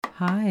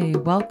Hi,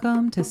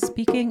 welcome to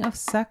Speaking of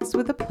Sex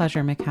with the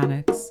Pleasure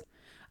Mechanics.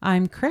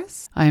 I'm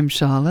Chris. I'm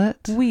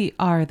Charlotte. We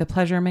are the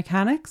Pleasure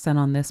Mechanics, and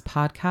on this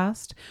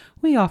podcast,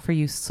 we offer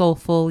you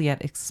soulful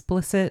yet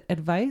explicit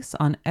advice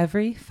on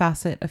every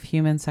facet of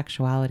human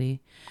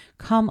sexuality.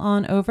 Come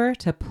on over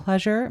to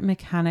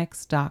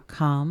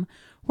pleasuremechanics.com,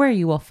 where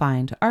you will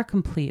find our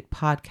complete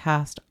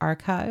podcast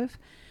archive.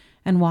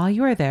 And while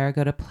you are there,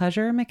 go to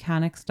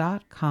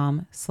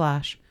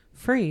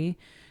pleasuremechanics.com/free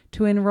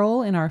to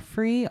enroll in our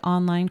free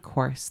online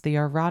course, The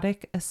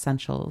Erotic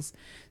Essentials,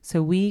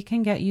 so we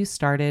can get you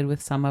started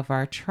with some of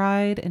our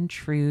tried and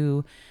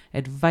true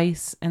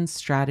advice and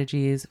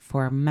strategies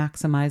for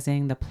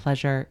maximizing the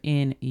pleasure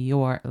in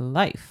your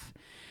life.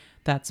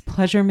 That's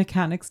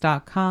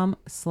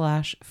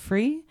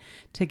pleasuremechanics.com/free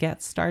to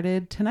get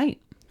started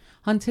tonight.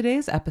 On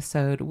today's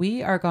episode,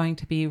 we are going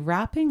to be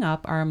wrapping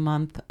up our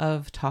month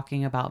of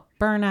talking about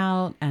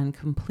burnout and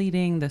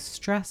completing the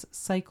stress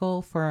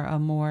cycle for a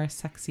more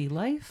sexy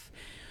life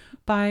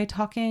by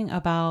talking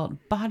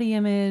about body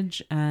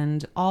image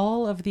and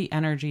all of the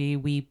energy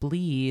we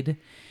bleed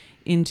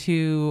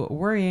into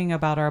worrying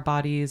about our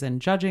bodies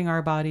and judging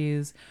our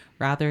bodies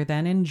rather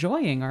than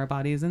enjoying our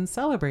bodies and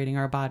celebrating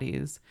our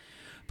bodies.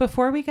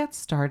 Before we get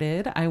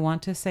started, I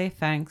want to say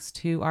thanks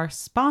to our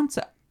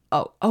sponsor.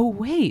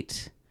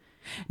 Wait.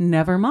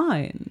 Never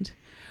mind.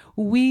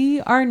 We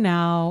are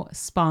now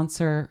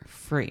sponsor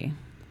free.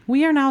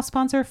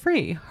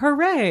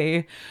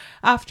 Hooray!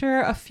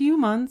 After a few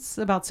months,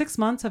 about 6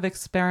 months of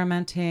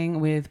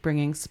experimenting with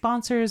bringing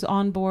sponsors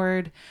on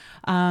board,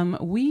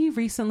 we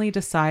recently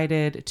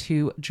decided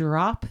to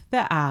drop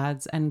the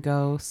ads and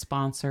go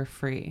sponsor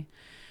free.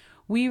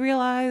 We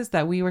realized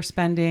that we were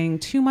spending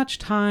too much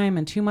time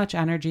and too much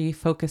energy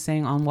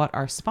focusing on what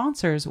our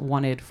sponsors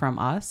wanted from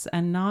us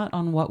and not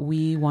on what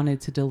we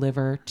wanted to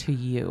deliver to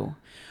you.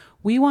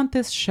 We want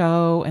this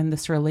show and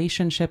this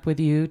relationship with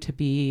you to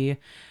be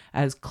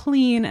as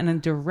clean and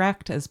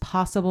direct as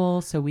possible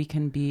so we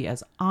can be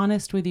as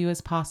honest with you as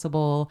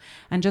possible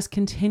and just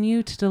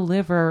continue to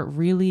deliver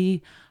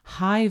really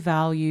high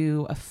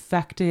value,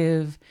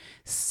 effective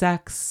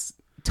sex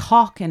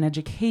talk and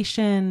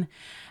education.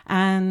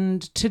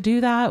 And to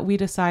do that, we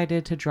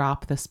decided to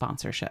drop the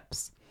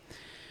sponsorships.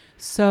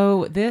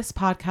 So this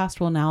podcast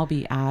will now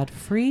be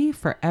ad-free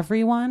for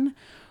everyone.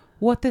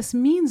 What this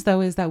means,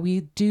 though, is that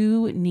we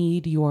do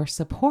need your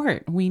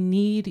support. We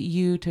need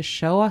you to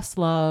show us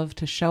love,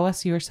 to show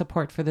us your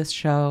support for this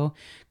show.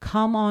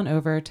 Come on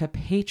over to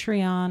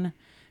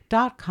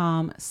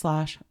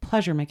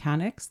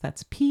patreon.com/pleasuremechanics.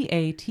 That's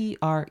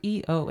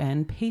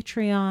Patreon,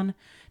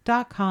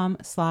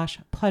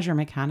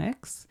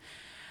 patreon.com/pleasuremechanics.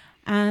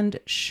 And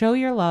show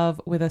your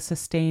love with a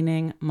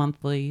sustaining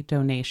monthly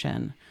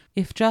donation.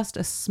 If just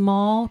a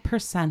small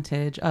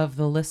percentage of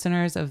the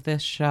listeners of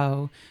this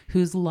show,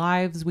 whose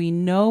lives we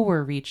know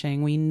we're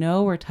reaching, we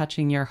know we're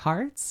touching your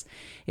hearts,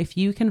 if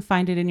you can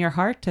find it in your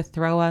heart to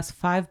throw us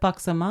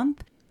 $5 a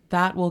month,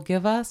 that will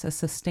give us a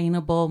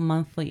sustainable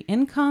monthly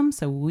income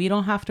so we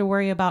don't have to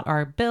worry about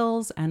our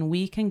bills and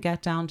we can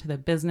get down to the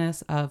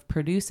business of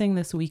producing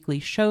this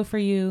weekly show for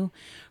you,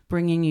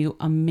 bringing you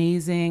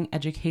amazing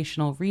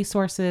educational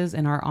resources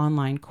in our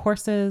online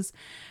courses,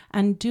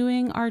 and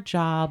doing our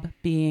job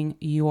being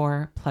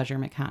your pleasure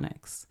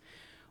mechanics.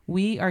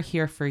 We are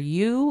here for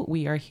you.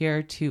 We are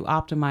here to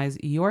optimize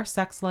your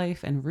sex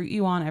life and root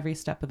you on every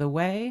step of the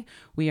way.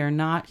 We are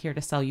not here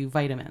to sell you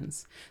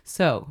vitamins.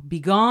 So be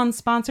gone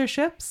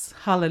sponsorships.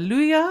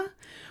 Hallelujah.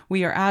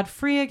 We are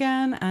ad-free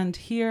again and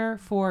here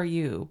for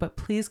you. But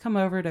please come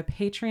over to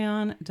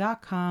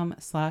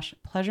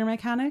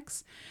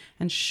patreon.com/pleasuremechanics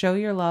and show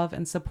your love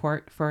and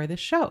support for this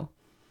show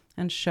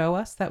and show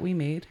us that we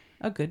made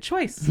a good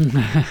choice.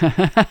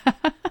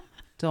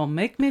 Don't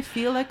make me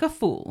feel like a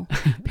fool.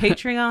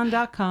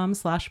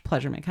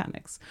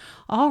 Patreon.com/pleasuremechanics.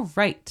 All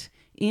right,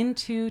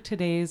 into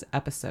today's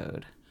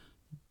episode.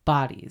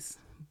 Bodies.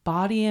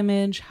 Body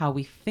image, how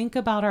we think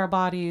about our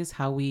bodies,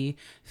 how we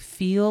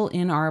feel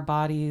in our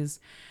bodies,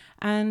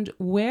 and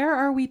where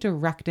are we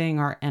directing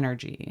our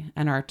energy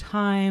and our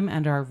time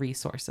and our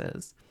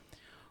resources.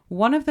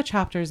 One of the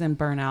chapters in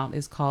Burnout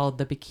is called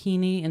the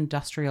Bikini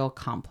Industrial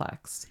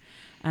Complex,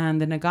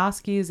 and the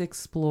Nagoskis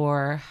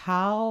explore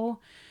how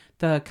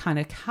the kind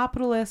of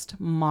capitalist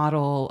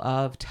model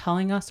of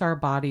telling us our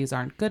bodies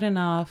aren't good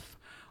enough,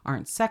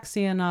 aren't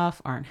sexy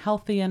enough, aren't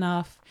healthy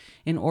enough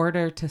in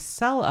order to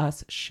sell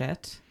us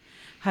shit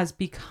has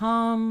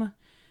become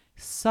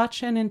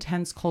such an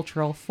intense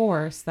cultural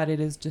force that it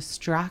is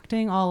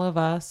distracting all of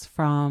us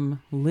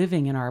from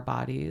living in our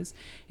bodies.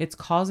 It's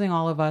causing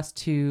all of us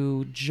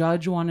to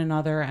judge one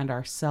another and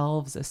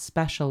ourselves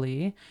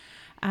especially.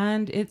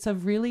 And it's a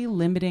really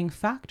limiting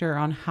factor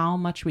on how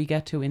much we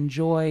get to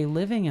enjoy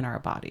living in our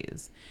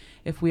bodies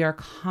if we are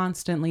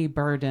constantly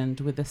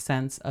burdened with the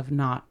sense of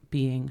not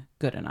being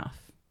good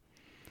enough.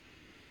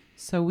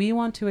 So we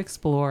want to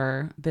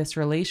explore this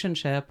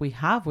relationship we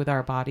have with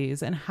our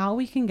bodies and how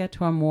we can get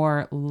to a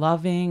more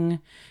loving,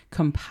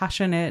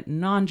 compassionate,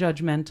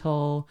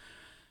 non-judgmental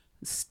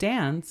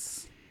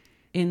stance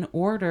in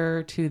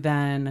order to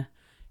then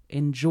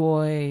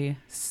enjoy,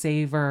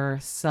 savor,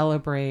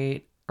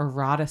 celebrate,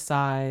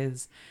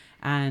 eroticize,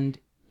 and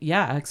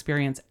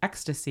experience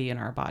ecstasy in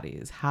our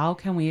bodies? How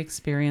can we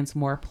experience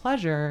more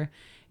pleasure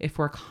if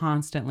we're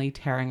constantly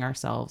tearing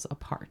ourselves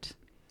apart?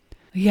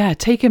 Yeah,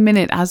 take a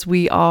minute as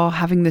we are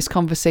having this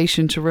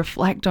conversation to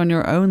reflect on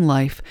your own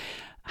life.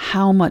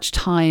 How much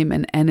time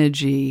and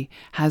energy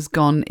has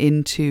gone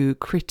into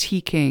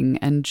critiquing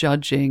and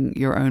judging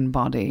your own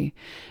body?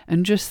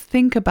 And just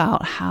think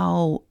about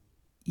how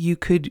you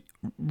could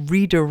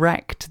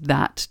redirect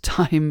that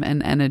time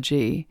and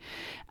energy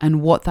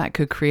and what that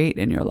could create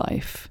in your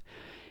life.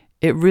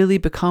 It really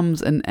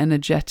becomes an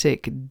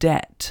energetic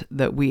debt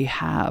that we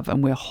have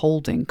and we're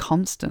holding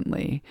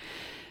constantly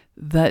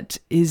that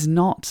is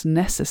not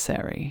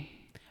necessary.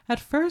 At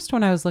first,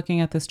 when I was looking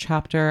at this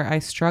chapter, I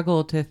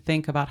struggled to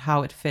think about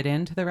how it fit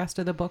into the rest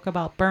of the book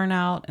about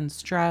burnout and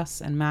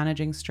stress and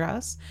managing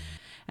stress.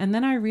 And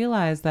then I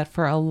realized that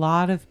for a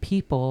lot of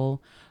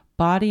people,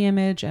 body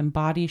image and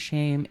body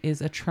shame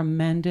is a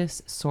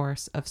tremendous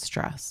source of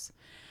stress,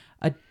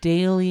 a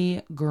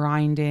daily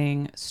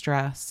grinding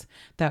stress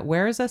that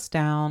wears us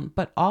down,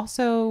 but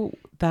also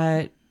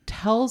that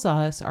tells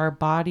us our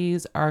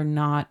bodies are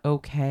not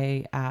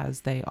okay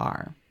as they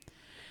are.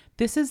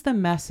 This is the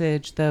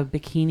message the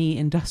bikini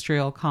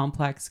industrial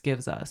complex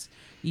gives us.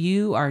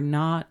 You are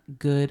not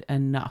good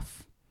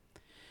enough.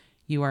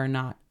 You are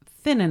not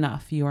thin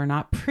enough. You are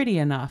not pretty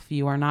enough.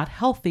 You are not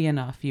healthy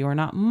enough. You are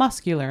not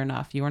muscular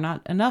enough. You are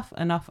not enough.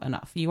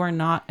 You are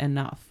not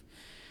enough.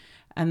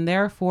 And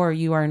therefore,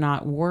 you are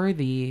not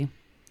worthy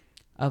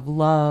of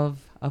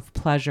love, of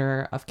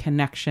pleasure, of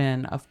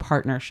connection, of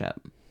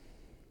partnership.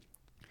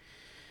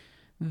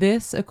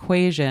 This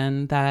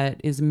equation that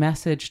is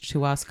messaged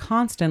to us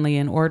constantly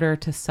in order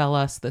to sell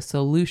us the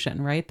solution,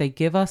 right? They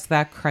give us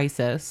that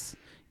crisis.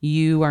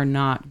 You are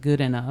not good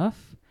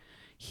enough.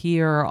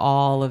 Here are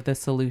all of the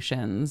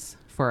solutions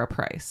for a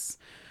price,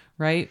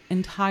 right?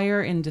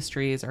 Entire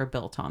industries are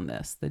built on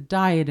this. The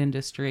diet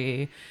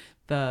industry,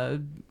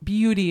 the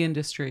beauty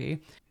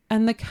industry.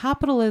 And the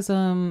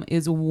capitalism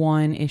is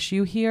one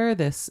issue here,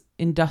 this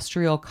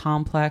industrial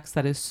complex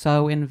that is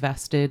so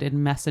invested in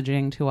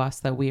messaging to us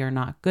that we are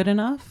not good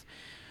enough.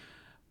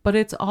 But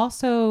it's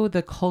also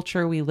the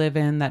culture we live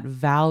in that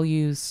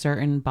values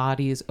certain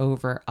bodies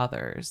over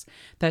others,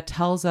 that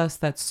tells us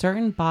that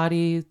certain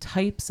body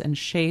types and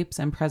shapes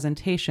and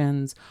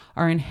presentations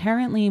are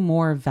inherently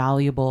more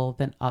valuable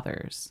than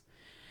others.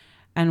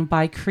 And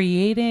by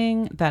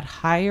creating that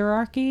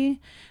hierarchy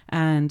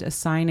and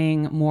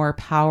assigning more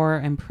power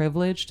and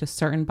privilege to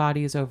certain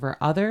bodies over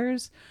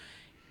others,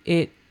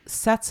 it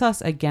sets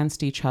us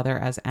against each other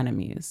as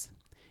enemies.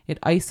 It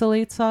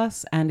isolates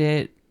us and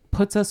it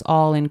puts us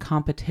all in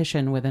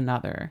competition with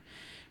another,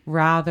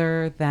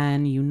 rather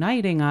than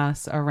uniting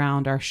us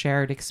around our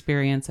shared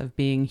experience of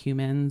being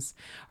humans,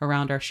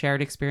 around our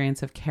shared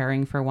experience of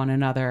caring for one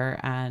another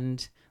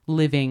and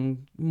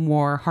living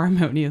more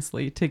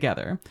harmoniously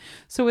together.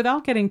 So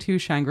without getting too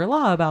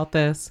Shangri-La about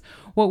this,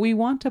 what we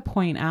want to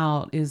point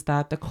out is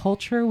that the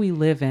culture we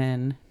live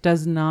in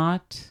does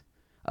not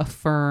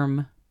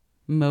affirm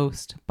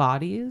most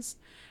bodies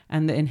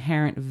and the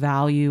inherent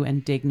value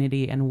and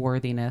dignity and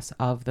worthiness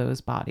of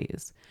those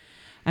bodies.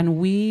 And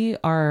we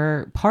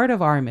are part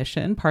of our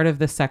mission, part of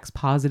the sex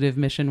positive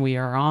mission we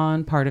are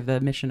on, part of the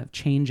mission of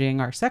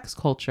changing our sex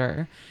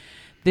culture.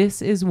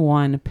 This is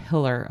one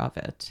pillar of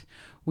it.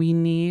 We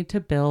need to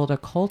build a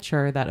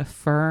culture that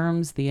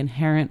affirms the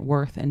inherent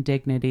worth and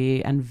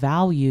dignity and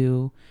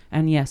value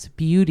and, yes,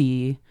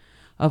 beauty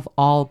of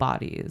all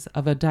bodies,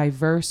 of a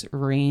diverse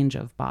range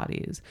of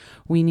bodies.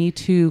 We need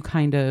to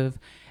kind of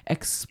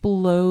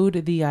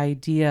explode the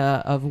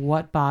idea of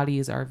what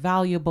bodies are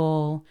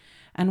valuable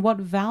and what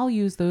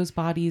values those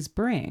bodies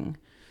bring,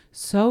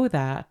 so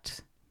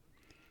that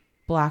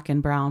Black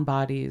and brown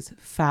bodies,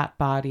 fat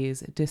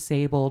bodies,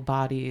 disabled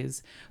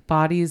bodies,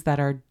 bodies that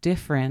are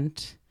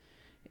different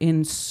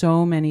in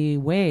so many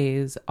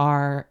ways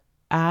are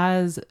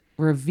as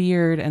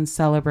revered and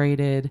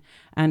celebrated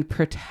and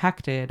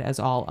protected as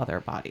all other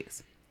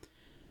bodies.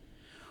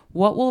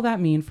 What will that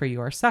mean for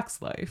your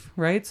sex life,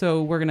 right?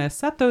 So we're going to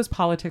set those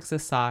politics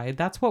aside.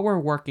 That's what we're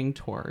working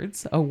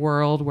towards, a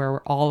world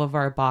where all of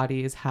our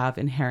bodies have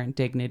inherent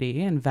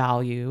dignity and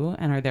value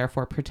and are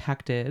therefore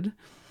protected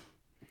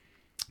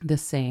the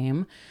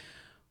same.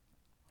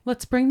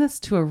 Let's bring this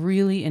to a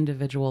really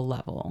individual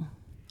level.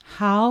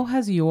 How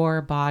has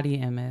your body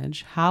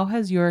image, how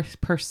has your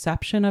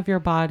perception of your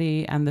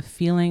body and the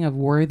feeling of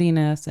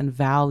worthiness and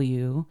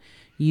value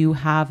you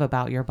have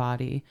about your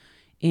body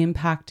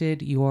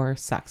impacted your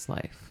sex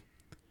life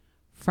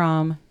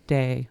from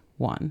day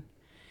one?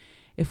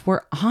 If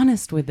we're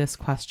honest with this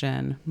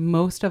question,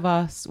 most of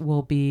us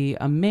will be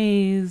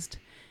amazed,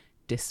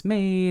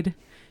 dismayed,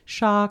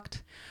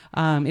 shocked.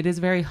 It is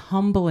very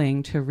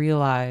humbling to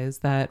realize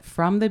that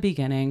from the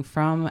beginning,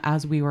 from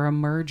as we were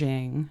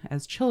emerging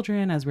as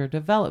children, as we're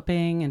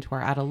developing into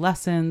our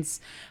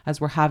adolescence,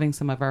 as we're having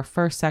some of our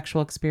first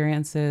sexual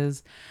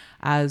experiences,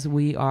 as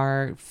we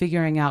are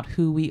figuring out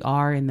who we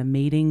are in the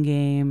mating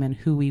game and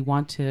who we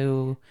want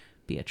to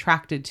be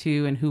attracted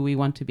to and who we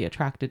want to be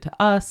attracted to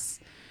us.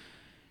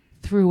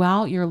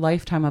 Throughout your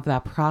lifetime of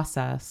that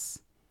process,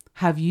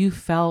 have you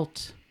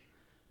felt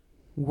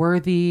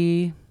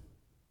worthy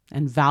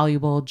and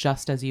valuable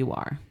just as you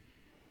are?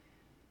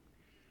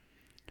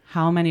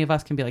 How many of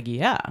us can be like,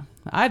 yeah,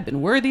 I've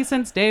been worthy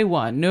since day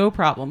one, no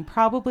problem?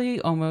 Probably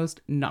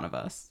almost none of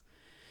us.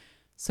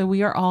 So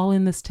we are all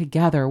in this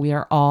together. We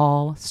are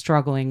all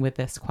struggling with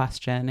this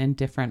question in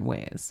different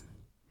ways.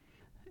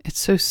 It's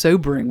so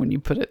sobering when you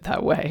put it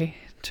that way,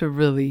 to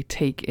really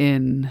take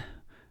in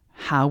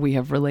how we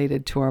have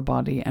related to our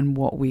body and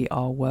what we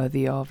are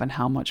worthy of and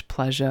how much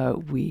pleasure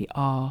we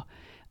are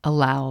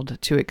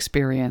allowed to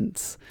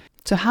experience.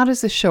 So how does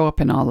this show up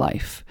in our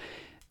life?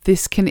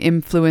 This can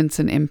influence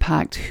and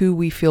impact who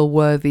we feel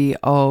worthy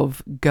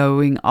of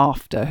going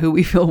after, who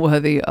we feel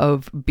worthy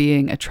of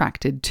being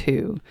attracted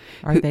to.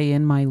 Are they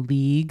in my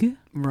league?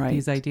 Right.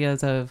 These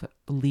ideas of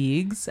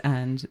leagues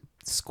and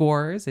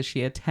scores. Is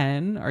she a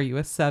 10? Are you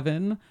a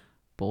 7?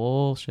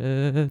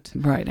 Bullshit.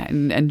 Right.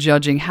 And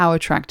judging how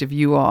attractive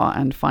you are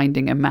and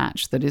finding a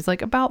match that is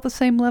like about the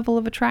same level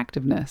of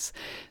attractiveness.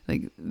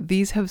 Like,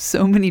 these have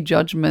so many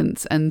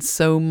judgments and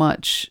so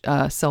much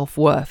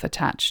self-worth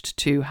attached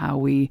to how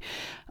we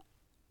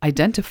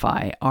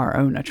identify our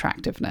own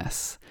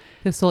attractiveness.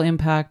 This will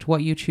impact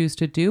what you choose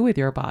to do with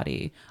your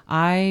body.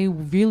 I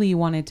really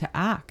wanted to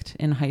act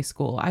in high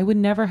school. I would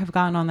never have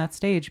gotten on that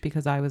stage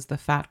because I was the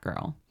fat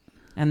girl.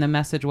 And the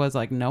message was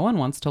like, no one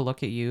wants to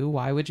look at you.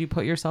 Why would you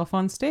put yourself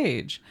on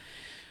stage?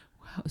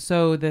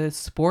 So the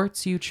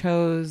sports you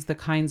chose, the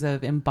kinds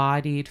of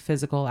embodied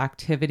physical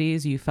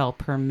activities you felt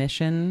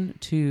permission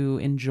to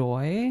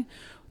enjoy,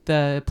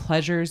 the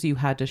pleasures you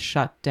had to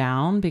shut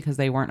down because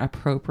they weren't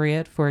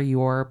appropriate for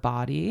your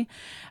body.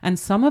 And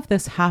some of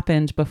this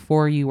happened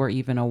before you were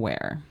even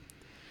aware.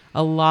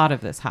 A lot of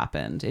this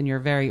happened in your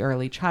very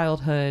early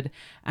childhood,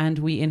 and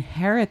we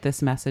inherit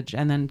this message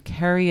and then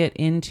carry it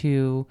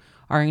into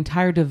our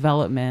entire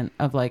development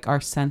of like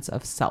our sense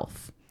of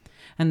self.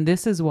 And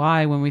this is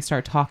why when we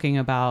start talking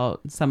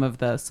about some of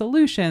the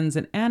solutions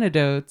and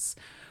antidotes,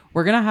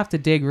 we're going to have to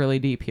dig really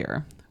deep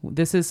here.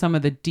 This is some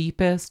of the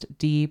deepest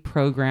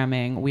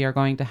deprogramming we are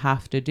going to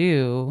have to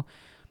do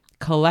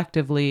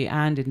collectively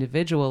and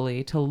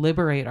individually to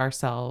liberate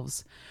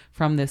ourselves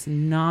from this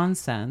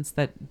nonsense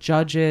that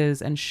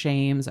judges and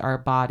shames our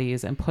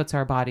bodies and puts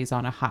our bodies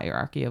on a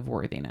hierarchy of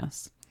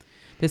worthiness.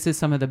 This is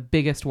some of the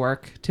biggest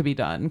work to be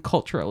done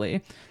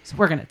culturally. So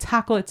we're going to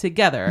tackle it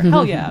together.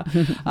 Hell yeah.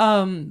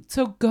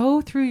 So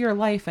go through your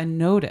life and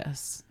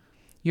notice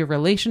your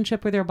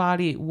relationship with your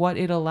body, what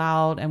it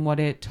allowed and what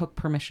it took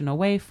permission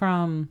away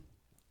from.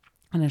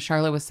 And as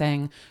Charlotte was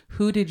saying,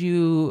 who did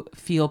you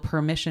feel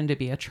permission to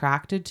be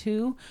attracted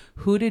to?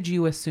 Who did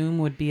you assume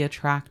would be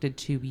attracted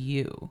to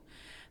you?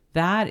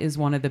 That is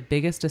one of the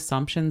biggest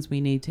assumptions we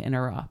need to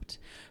interrupt,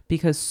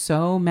 because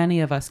so many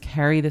of us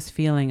carry this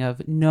feeling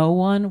of no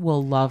one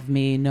will love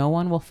me, no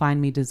one will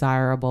find me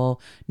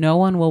desirable, no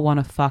one will want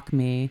to fuck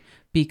me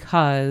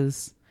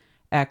because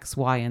X,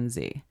 Y, and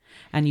Z.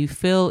 And you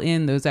fill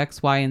in those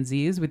X, Y, and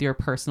Z's with your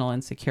personal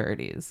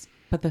insecurities.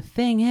 But the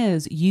thing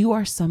is, you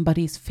are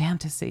somebody's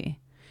fantasy.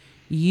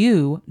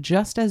 You,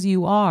 just as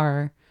you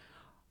are,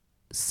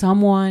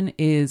 someone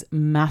is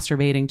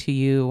masturbating to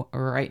you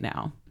right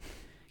now.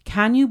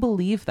 Can you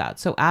believe that?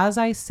 So as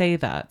I say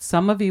that,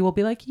 some of you will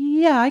be like,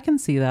 yeah, I can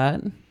see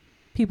that.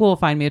 People will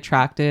find me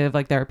attractive.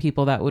 Like, there are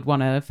people that would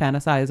want to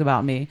fantasize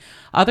about me.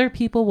 Other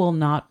people will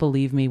not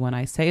believe me when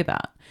I say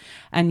that.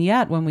 And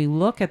yet, when we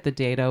look at the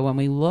data, when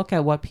we look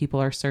at what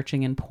people are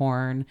searching in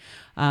porn,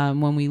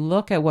 when we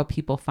look at what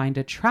people find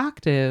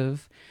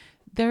attractive,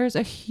 there's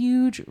a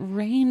huge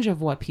range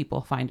of what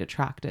people find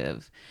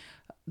attractive.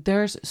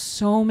 There's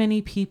so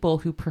many people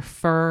who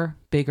prefer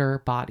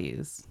bigger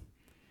bodies.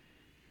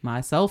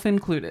 Myself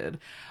included,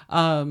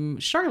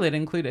 Charlotte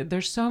included.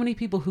 There's so many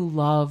people who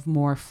love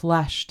more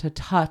flesh to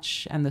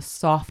touch and the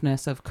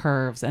softness of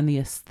curves and the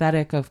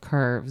aesthetic of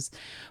curves.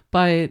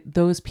 But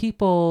those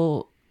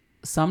people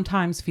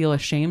sometimes feel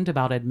ashamed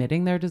about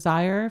admitting their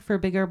desire for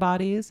bigger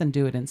bodies and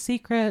do it in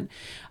secret.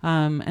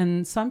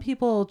 And some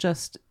people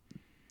just,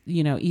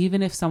 you know,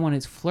 even if someone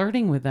is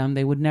flirting with them,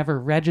 they would never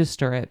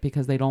register it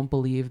because they don't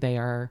believe they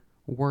are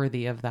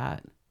worthy of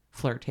that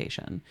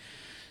flirtation.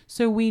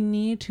 So we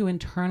need to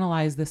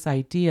internalize this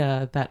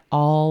idea that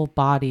all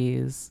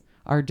bodies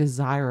are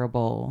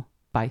desirable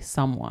by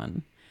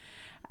someone,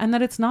 and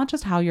that it's not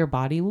just how your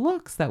body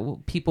looks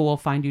that people will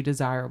find you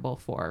desirable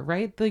for,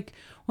 right? Like,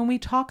 when we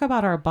talk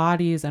about our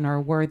bodies and our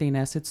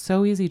worthiness, it's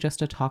so easy just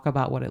to talk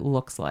about what it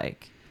looks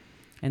like,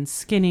 and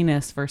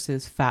skinniness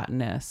versus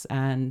fatness,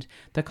 and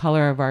the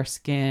color of our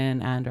skin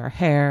and our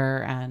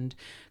hair, and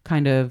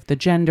kind of the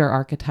gender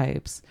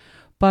archetypes.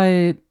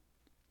 But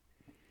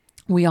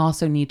we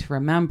also need to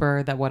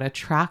remember that what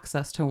attracts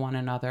us to one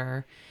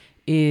another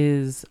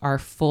is our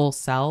full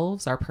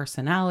selves, our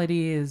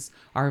personalities,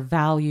 our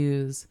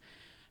values.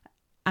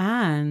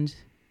 And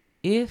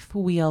if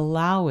we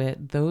allow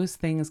it, those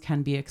things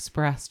can be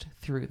expressed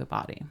through the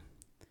body.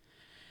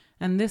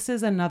 And this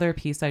is another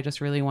piece I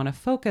just really want to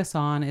focus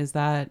on, is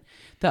that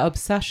the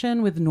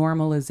obsession with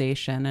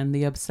normalization and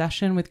the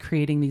obsession with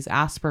creating these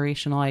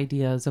aspirational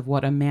ideas of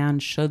what a man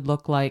should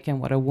look like and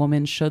what a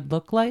woman should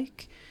look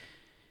like,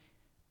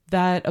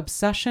 that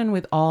obsession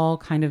with all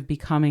kind of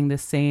becoming the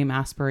same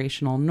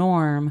aspirational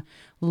norm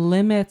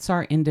limits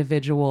our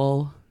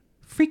individual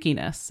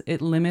freakiness.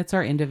 It limits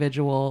our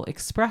individual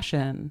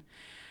expression.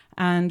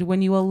 And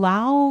when you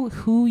allow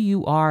who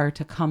you are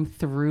to come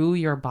through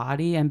your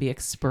body and be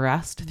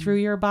expressed through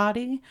your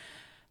body,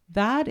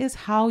 that is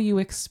how you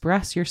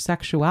express your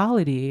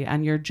sexuality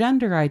and your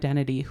gender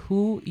identity,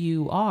 who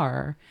you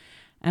are.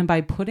 And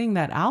by putting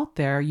that out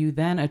there, you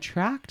then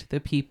attract the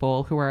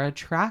people who are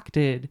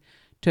attracted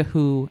to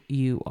who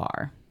you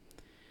are.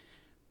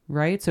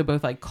 Right? So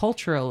both like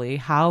culturally,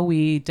 how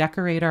we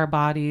decorate our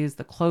bodies,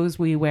 the clothes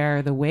we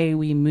wear, the way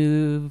we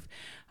move,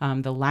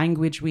 the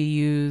language we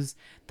use,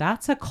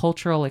 that's a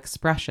cultural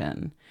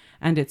expression.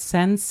 And it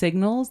sends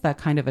signals that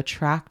kind of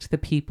attract the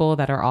people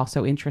that are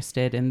also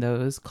interested in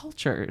those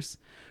cultures,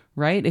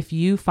 right? If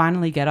you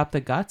finally get up the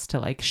guts to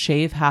like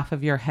shave half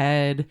of your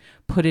head,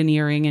 put an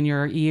earring in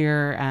your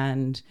ear,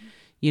 and,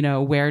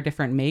 wear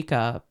different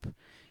makeup,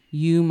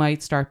 you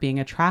might start being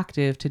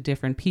attractive to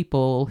different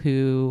people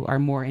who are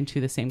more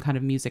into the same kind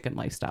of music and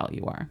lifestyle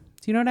you are.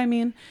 Do you know what I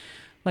mean?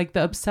 Like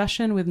the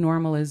obsession with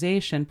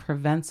normalization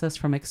prevents us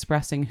from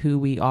expressing who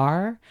we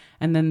are.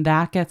 And then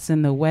that gets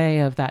in the way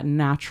of that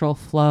natural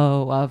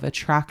flow of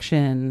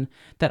attraction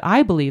that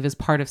I believe is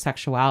part of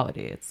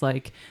sexuality. It's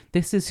like,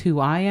 this is who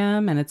I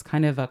am. And it's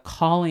kind of a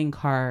calling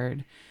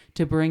card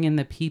to bring in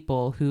the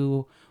people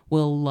who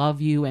will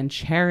love you and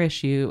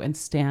cherish you and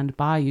stand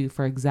by you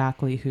for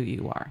exactly who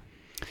you are.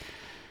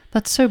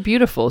 That's so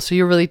beautiful. So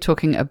you're really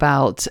talking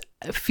about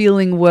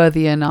feeling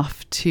worthy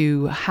enough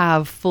to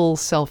have full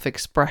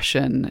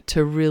self-expression,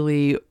 to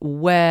really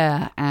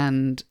wear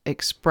and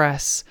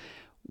express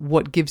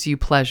what gives you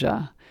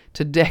pleasure,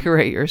 to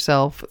decorate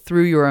yourself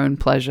through your own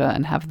pleasure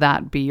and have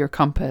that be your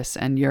compass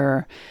and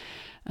your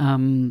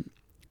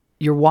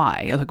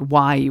why, like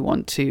why you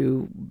want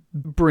to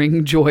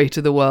bring joy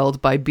to the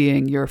world by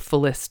being your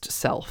fullest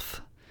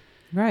self.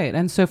 Right.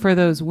 And so for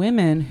those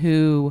women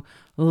who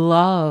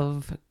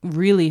love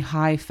really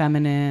high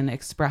feminine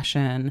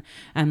expression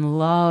and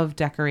love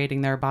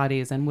decorating their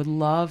bodies and would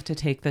love to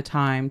take the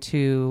time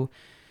to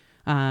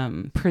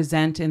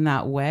present in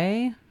that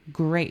way,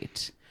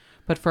 great.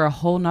 But for a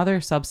whole nother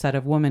subset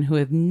of women who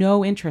have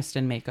no interest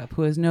in makeup,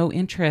 who has no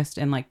interest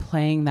in like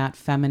playing that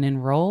feminine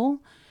role,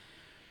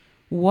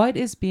 what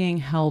is being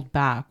held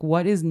back?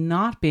 What is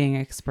not being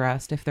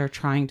expressed if they're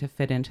trying to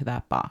fit into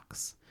that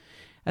box?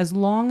 As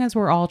long as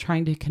we're all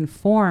trying to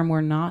conform,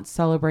 we're not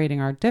celebrating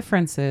our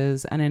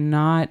differences, and in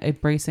not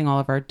embracing all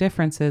of our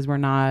differences, we're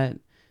not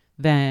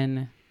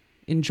then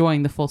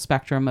enjoying the full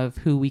spectrum of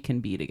who we can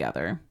be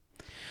together.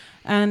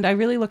 And I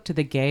really look to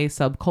the gay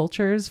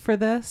subcultures for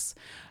this.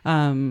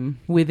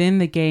 Within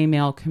the gay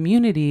male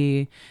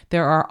community,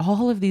 there are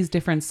all of these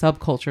different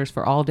subcultures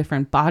for all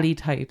different body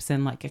types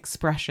and like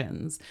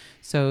expressions.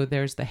 So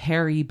there's the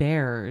hairy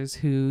bears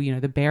who,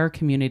 the bear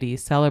community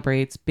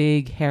celebrates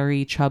big,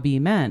 hairy, chubby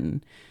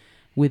men.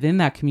 Within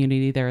that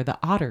community, there are the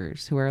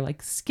otters who are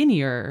like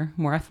skinnier,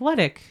 more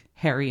athletic,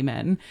 hairy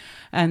men.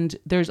 And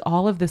there's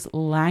all of this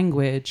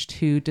language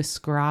to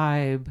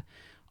describe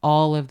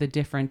all of the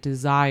different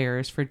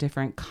desires for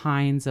different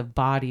kinds of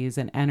bodies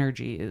and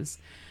energies.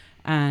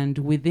 And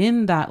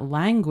within that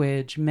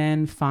language,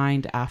 men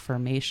find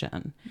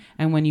affirmation.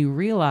 And when you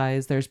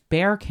realize there's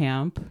bear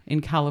camp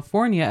in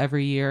California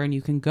every year, and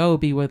you can go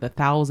be with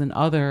 1,000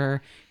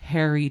 other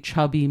hairy,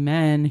 chubby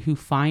men who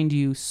find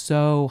you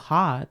so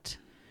hot,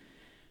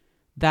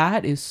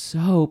 that is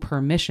so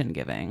permission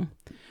giving.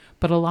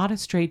 But a lot of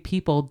straight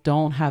people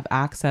don't have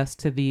access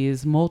to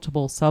these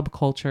multiple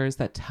subcultures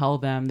that tell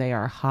them they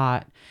are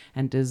hot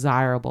and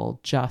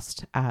desirable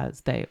just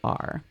as they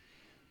are.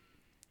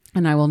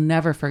 And I will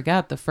never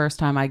forget the first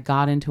time I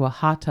got into a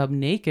hot tub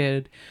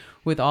naked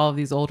with all of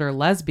these older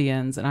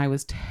lesbians, and I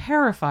was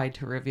terrified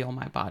to reveal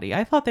my body.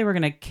 I thought they were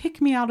going to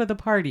kick me out of the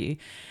party.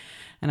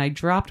 And I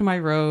dropped my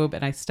robe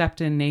and I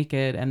stepped in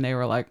naked, and they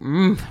were like,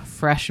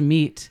 fresh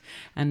meat.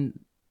 And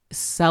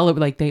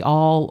like they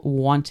all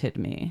wanted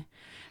me.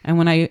 And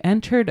when I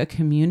entered a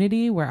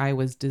community where I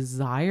was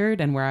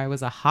desired and where I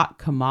was a hot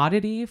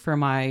commodity for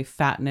my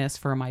fatness,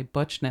 for my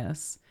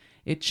butchness,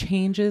 it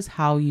changes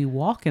how you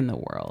walk in the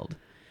world.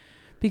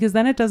 Because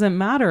then it doesn't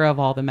matter of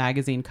all the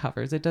magazine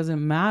covers. It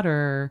doesn't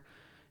matter,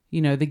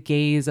 the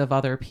gaze of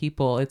other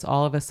people. It's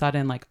all of a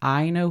sudden like,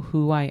 I know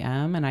who I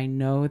am, and I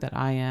know that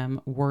I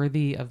am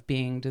worthy of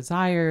being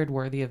desired,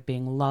 worthy of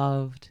being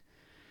loved.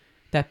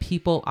 That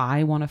people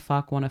I want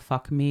to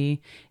fuck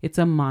me. It's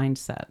a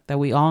mindset that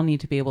we all need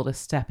to be able to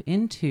step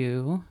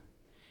into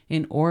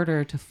in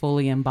order to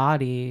fully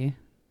embody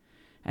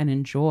and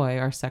enjoy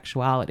our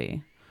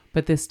sexuality.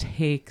 But this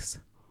takes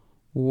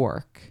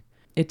work.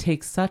 It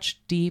takes such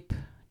deep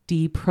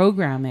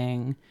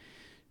deprogramming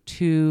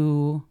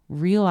to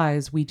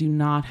realize we do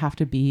not have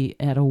to be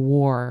at a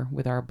war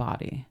with our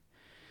body.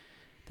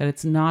 that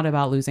it's not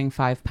about losing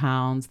 5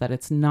 pounds, that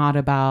it's not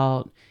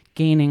about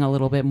gaining a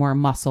little bit more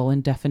muscle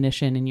and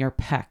definition in your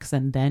pecs,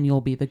 and then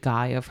you'll be the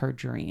guy of her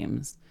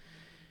dreams.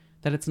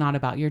 That it's not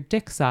about your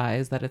dick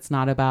size, that it's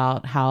not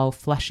about how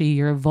fleshy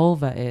your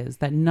vulva is,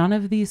 that none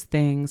of these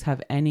things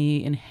have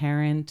any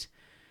inherent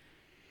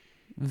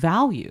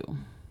value.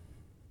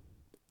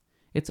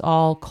 It's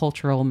all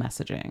cultural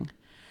messaging.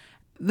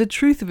 The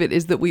truth of it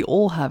is that we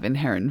all have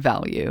inherent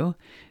value,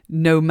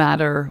 no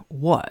matter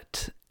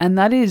what. And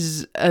that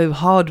is a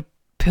hard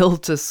pill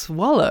to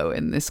swallow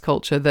in this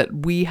culture,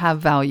 that we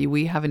have value,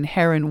 we have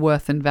inherent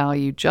worth and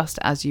value just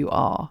as you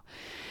are.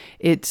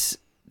 That's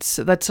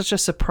such a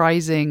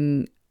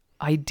surprising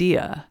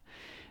idea.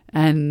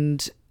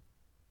 And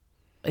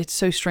it's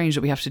so strange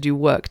that we have to do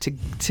work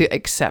to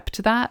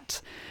accept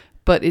that.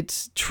 But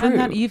it's true. And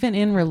that even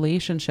in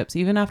relationships,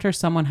 even after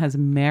someone has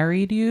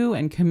married you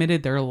and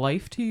committed their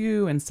life to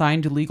you and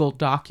signed legal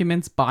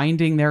documents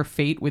binding their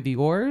fate with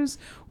yours,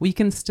 we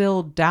can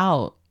still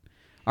doubt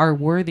our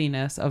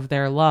worthiness of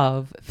their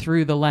love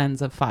through the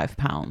lens of 5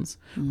 pounds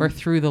or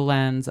through the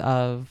lens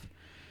of,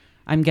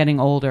 I'm getting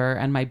older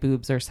and my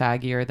boobs are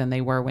saggier than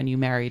they were when you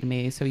married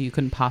me, so you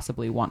couldn't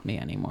possibly want me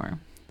anymore.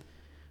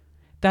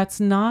 That's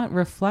not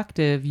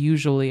reflective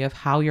usually of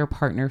how your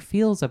partner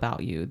feels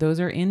about you. Those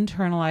are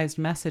internalized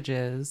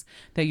messages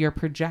that you're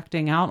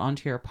projecting out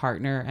onto your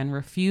partner and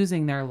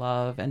refusing their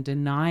love and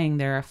denying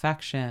their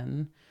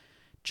affection,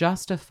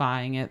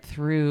 justifying it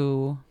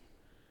through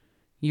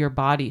your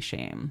body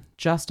shame,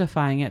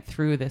 justifying it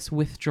through this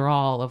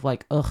withdrawal of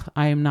like, ugh,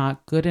 I am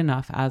not good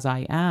enough as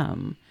I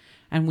am.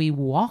 And we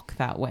walk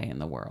that way in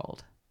the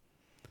world.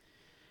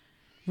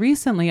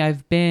 Recently,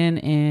 I've been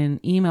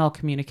in email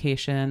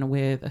communication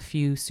with a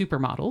few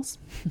supermodels,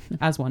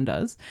 as one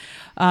does.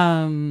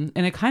 And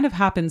it kind of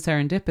happened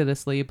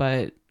serendipitously,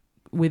 but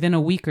within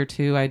a week or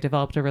two, I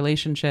developed a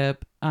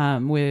relationship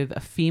with a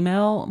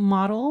female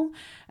model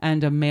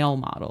and a male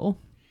model.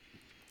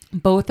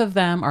 Both of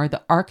them are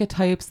the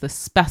archetypes, the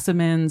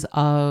specimens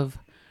of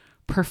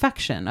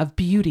perfection, of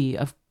beauty,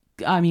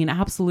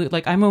 absolute,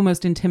 like I'm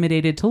almost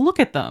intimidated to look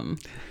at them,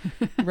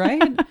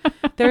 right?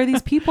 There are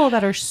these people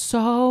that are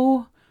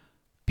so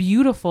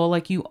beautiful,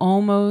 like you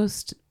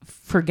almost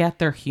forget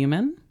they're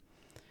human.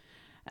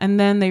 And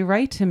then they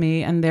write to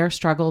me and their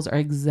struggles are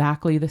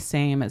exactly the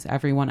same as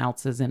everyone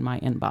else's in my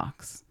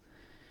inbox.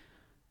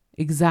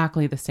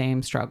 Exactly the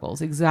same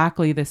struggles,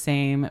 exactly the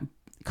same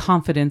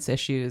confidence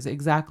issues,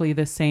 exactly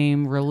the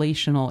same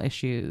relational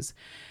issues.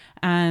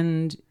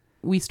 And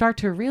we start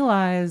to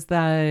realize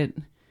that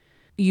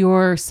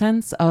your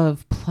sense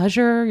of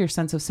pleasure, your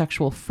sense of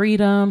sexual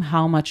freedom,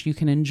 how much you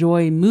can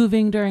enjoy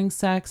moving during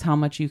sex, how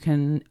much you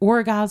can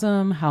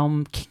orgasm,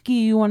 how kinky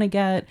you want to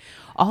get,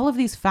 all of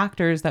these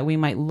factors that we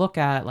might look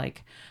at,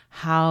 like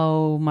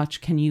how much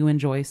can you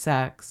enjoy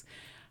sex,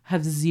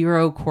 have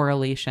zero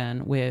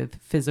correlation with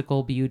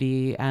physical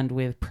beauty and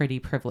with pretty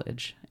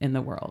privilege in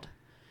the world.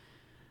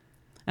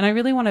 And I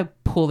really want to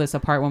pull this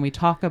apart when we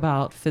talk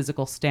about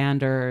physical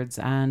standards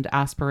and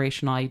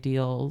aspirational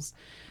ideals.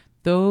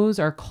 Those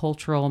are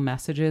cultural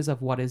messages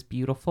of what is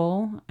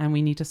beautiful, and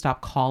we need to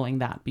stop calling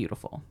that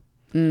beautiful.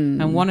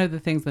 And one of the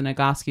things the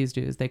Nagoskis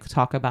do is they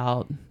talk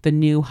about the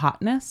new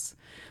hotness.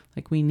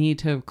 Like we need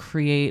to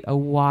create a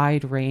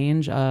wide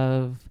range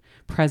of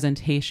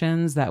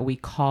presentations that we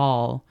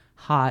call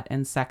hot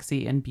and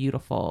sexy and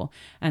beautiful,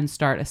 and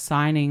start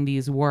assigning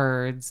these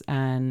words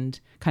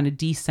and kind of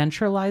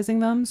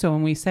decentralizing them. So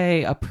when we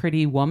say a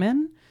pretty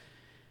woman,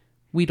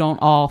 we don't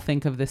all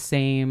think of the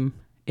same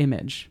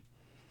image.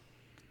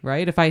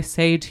 Right? If I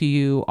say to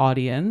you,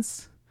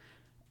 audience,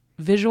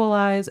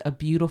 visualize a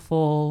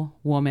beautiful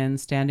woman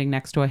standing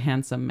next to a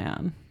handsome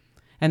man,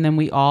 and then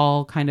we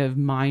all kind of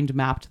mind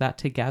mapped that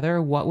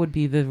together, what would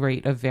be the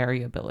rate of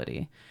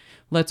variability?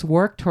 Let's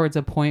work towards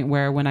a point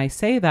where when I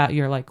say that,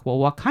 you're like, well,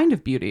 what kind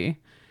of beauty?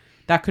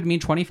 That could mean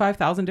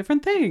 25,000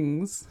 different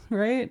things,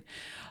 right?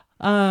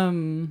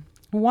 One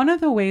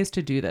of the ways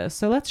to do this,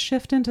 so let's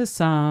shift into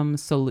some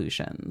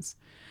solutions.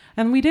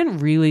 And we didn't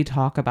really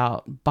talk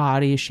about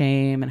body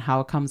shame and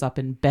how it comes up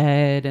in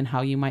bed and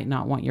how you might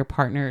not want your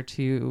partner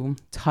to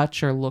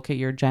touch or look at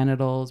your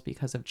genitals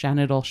because of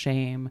genital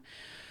shame.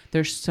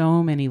 There's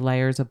so many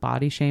layers of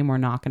body shame we're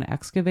not going to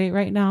excavate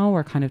right now.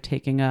 We're kind of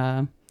taking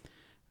a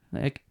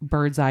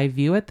bird's eye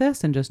view at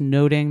this and just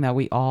noting that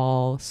we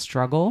all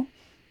struggle.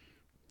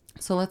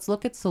 So let's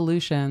look at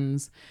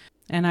solutions.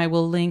 And I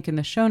will link in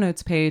the show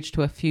notes page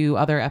to a few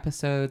other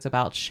episodes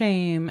about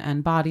shame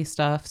and body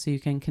stuff so you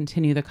can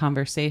continue the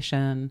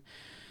conversation.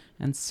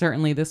 And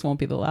certainly this won't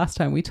be the last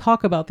time we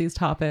talk about these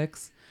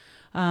topics.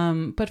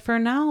 But for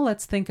now,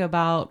 let's think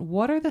about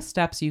what are the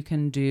steps you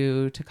can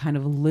do to kind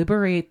of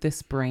liberate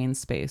this brain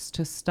space,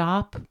 to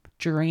stop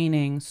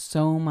draining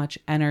so much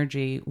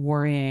energy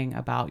worrying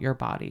about your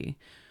body,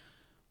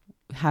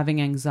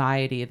 having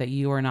anxiety that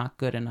you are not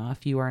good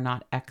enough, you are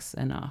not X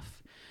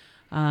enough.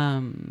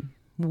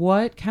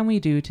 What can we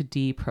do to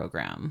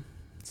deprogram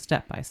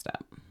step by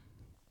step?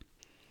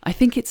 I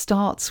think it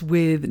starts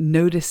with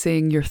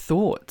noticing your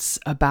thoughts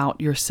about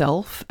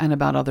yourself and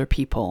about other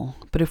people.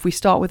 But if we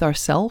start with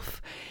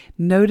ourself,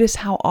 notice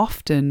how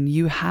often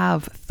you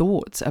have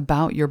thoughts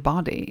about your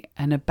body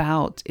and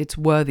about its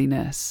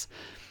worthiness.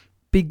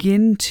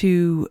 Begin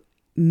to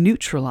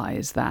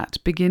neutralize that.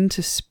 Begin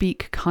to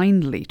speak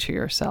kindly to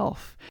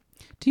yourself.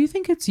 Do you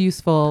think it's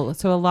useful?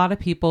 So a lot of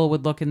people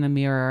would look in the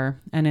mirror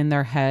and in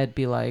their head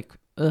be like,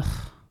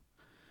 ugh,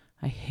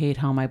 I hate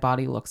how my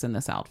body looks in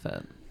this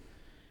outfit.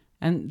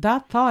 And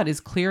that thought is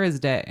clear as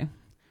day.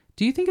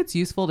 Do you think it's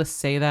useful to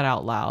say that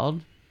out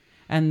loud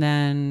and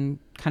then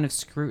kind of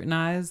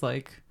scrutinize,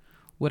 like,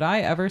 would I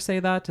ever say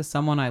that to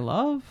someone I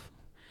love?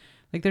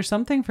 Like, there's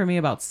something for me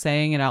about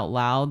saying it out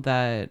loud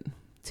that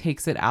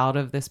takes it out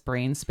of this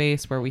brain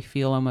space where we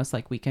feel almost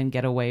like we can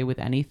get away with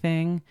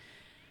anything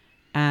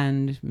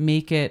and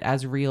make it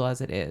as real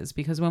as it is.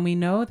 Because when we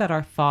know that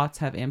our thoughts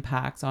have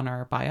impacts on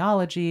our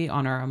biology,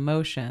 on our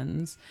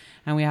emotions,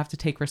 and we have to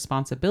take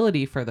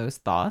responsibility for those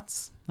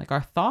thoughts, like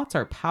our thoughts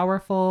are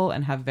powerful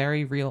and have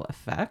very real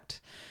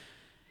effect.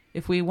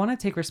 If we want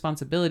to take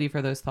responsibility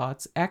for those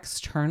thoughts,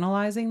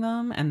 externalizing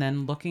them and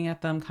then looking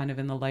at them kind of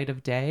in the light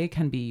of day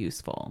can be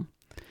useful.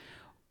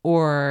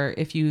 Or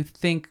if you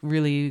think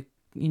really,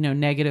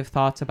 negative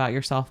thoughts about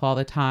yourself all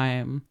the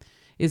time,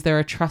 is there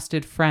a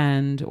trusted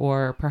friend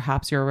or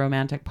perhaps your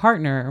romantic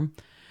partner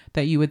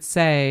that you would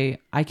say,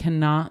 I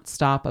cannot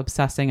stop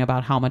obsessing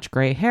about how much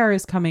gray hair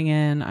is coming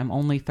in. I'm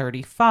only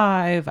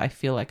 35. I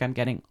feel like I'm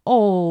getting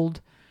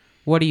old.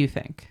 What do you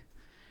think?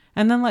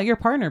 And then let your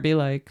partner be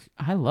like,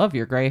 I love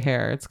your gray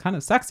hair. It's kind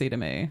of sexy to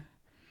me.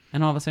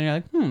 And all of a sudden you're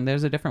like,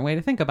 there's a different way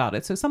to think about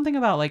it. So something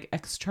about like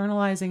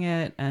externalizing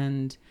it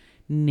and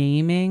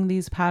naming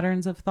these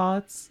patterns of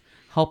thoughts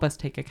help us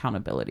take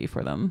accountability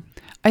for them.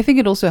 I think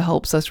it also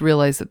helps us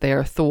realize that they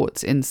are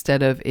thoughts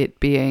instead of it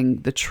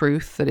being the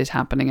truth that is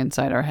happening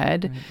inside our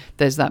head. Right.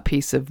 There's that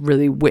piece of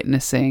really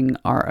witnessing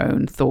our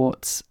own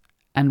thoughts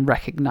and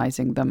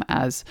recognizing them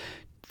as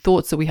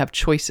thoughts that we have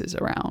choices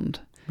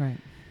around. Right.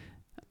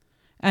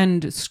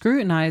 And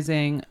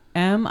scrutinizing,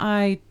 am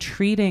I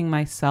treating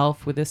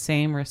myself with the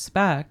same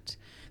respect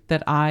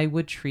that I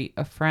would treat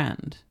a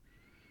friend?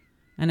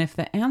 And if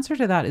the answer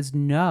to that is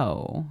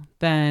no,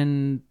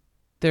 then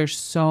there's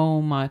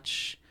so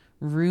much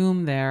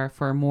room there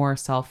for more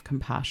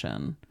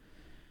self-compassion.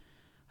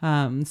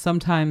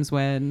 Sometimes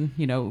when,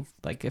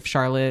 like if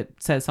Charlotte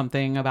says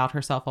something about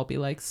herself, I'll be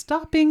like,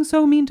 stop being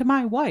so mean to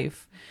my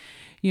wife.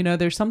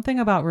 There's something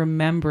about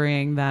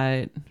remembering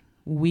that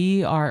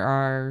we are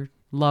our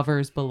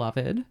lover's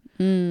beloved.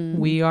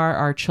 We are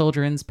our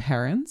children's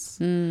parents.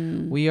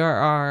 We are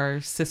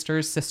our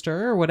sister's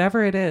sister, or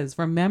whatever it is.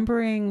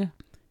 Remembering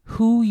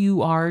who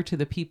you are to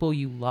the people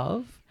you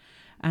love.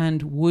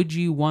 And would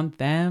you want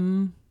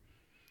them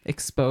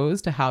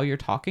exposed to how you're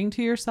talking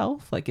to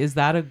yourself? Like, is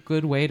that a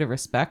good way to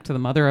respect the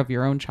mother of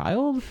your own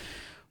child?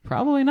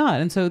 Probably not.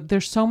 And so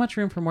there's so much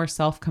room for more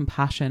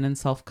self-compassion and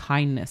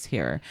self-kindness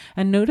here.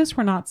 And notice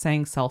we're not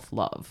saying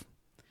self-love.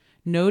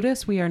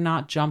 Notice we are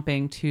not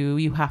jumping to,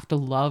 you have to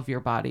love your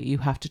body. You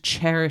have to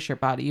cherish your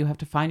body. You have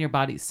to find your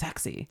body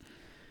sexy.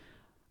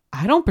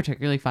 I don't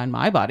particularly find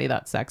my body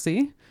that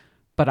sexy,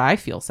 but I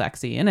feel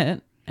sexy in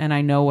it. And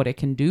I know what it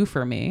can do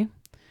for me.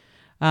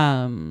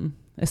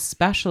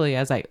 Especially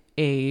as I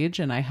age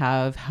and I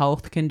have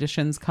health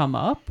conditions come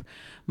up.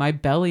 My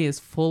belly is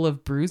full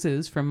of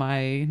bruises from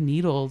my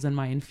needles and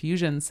my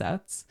infusion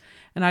sets.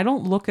 And I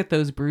don't look at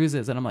those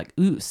bruises and I'm like,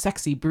 ooh,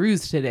 sexy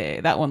bruise today.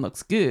 That one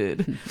looks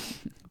good.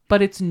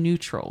 But it's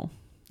neutral.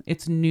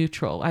 It's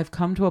neutral. I've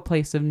come to a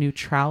place of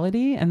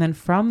neutrality. And then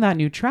from that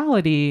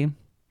neutrality,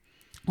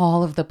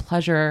 all of the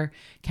pleasure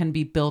can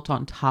be built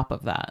on top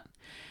of that.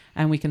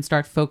 And we can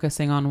start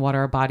focusing on what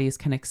our bodies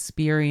can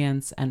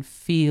experience and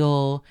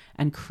feel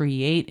and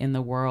create in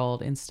the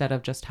world instead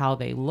of just how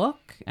they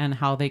look and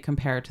how they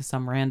compare to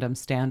some random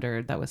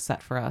standard that was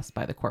set for us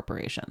by the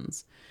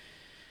corporations.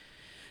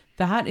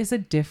 That is a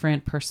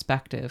different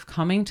perspective,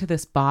 coming to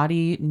this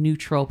body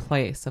neutral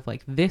place of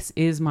like, this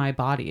is my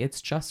body.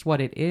 It's just what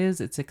it is.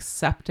 It's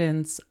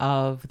acceptance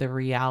of the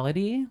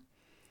reality.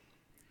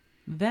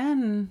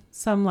 Then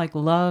some like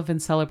love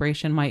and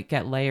celebration might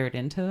get layered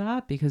into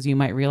that because you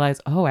might realize,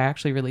 oh, I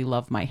actually really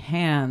love my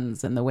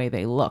hands and the way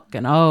they look.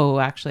 And oh,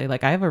 actually,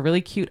 like I have a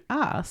really cute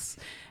ass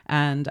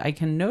and I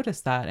can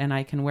notice that and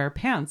I can wear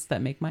pants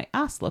that make my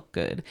ass look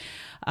good.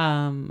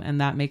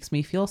 And that makes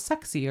me feel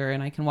sexier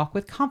and I can walk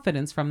with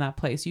confidence from that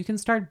place. You can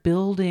start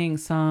building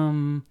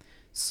some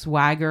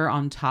swagger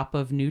on top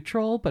of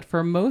neutral. But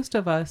for most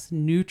of us,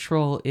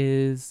 neutral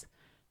is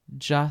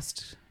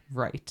just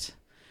right.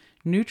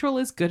 Neutral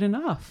is good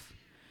enough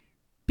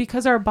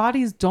because our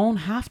bodies don't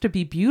have to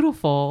be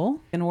beautiful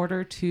in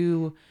order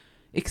to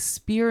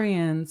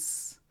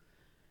experience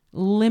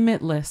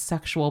limitless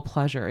sexual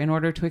pleasure, in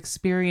order to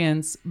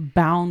experience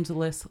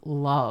boundless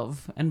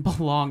love and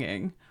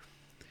belonging.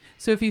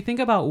 So if you think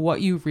about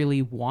what you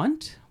really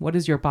want, what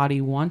is your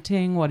body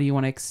wanting? What do you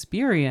want to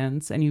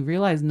experience? And you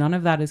realize none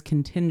of that is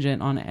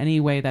contingent on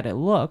any way that it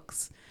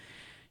looks.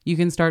 You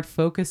can start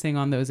focusing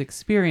on those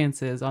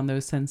experiences, on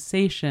those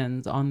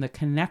sensations, on the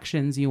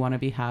connections you want to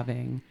be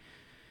having,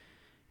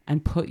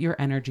 and put your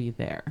energy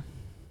there.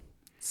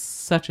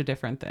 Such a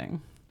different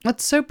thing.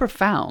 That's so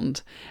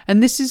profound.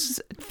 And this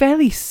is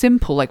fairly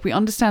simple. Like, we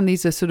understand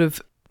these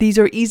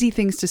are easy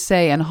things to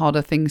say and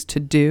harder things to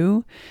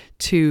do,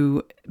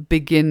 to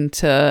begin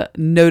to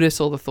notice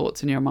all the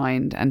thoughts in your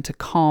mind and to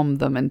calm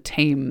them and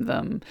tame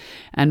them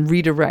and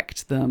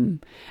redirect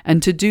them.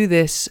 And to do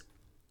this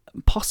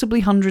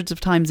possibly hundreds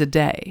of times a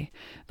day,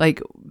 like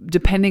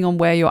depending on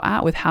where you're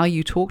at with how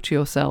you talk to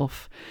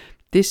yourself.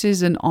 This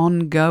is an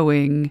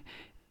ongoing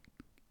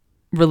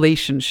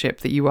relationship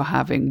that you are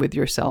having with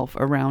yourself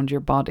around your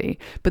body.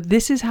 But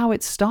this is how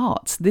it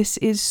starts. This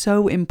is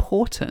so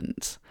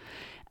important.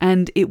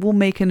 And it will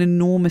make an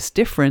enormous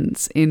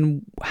difference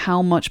in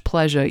how much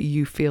pleasure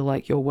you feel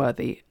like you're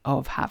worthy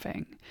of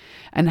having,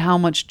 and how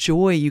much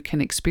joy you can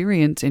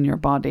experience in your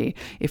body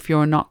if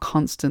you're not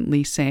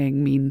constantly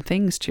saying mean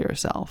things to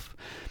yourself.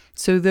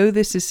 So though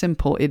this is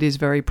simple, it is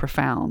very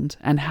profound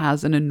and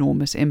has an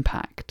enormous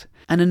impact.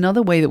 And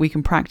another way that we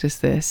can practice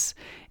this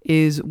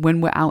is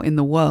when we're out in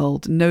the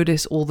world,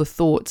 notice all the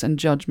thoughts and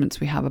judgments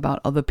we have about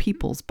other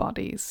people's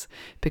bodies.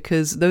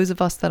 Because those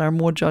of us that are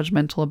more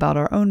judgmental about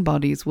our own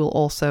bodies will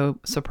also,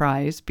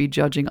 surprise, be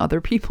judging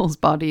other people's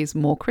bodies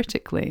more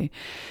critically.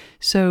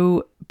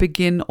 So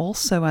begin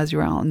also, as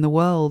you're out in the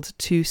world,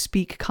 to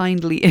speak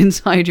kindly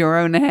inside your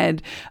own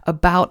head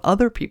about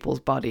other people's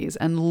bodies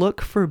and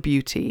look for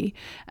beauty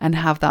and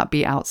have that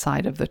be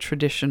outside of the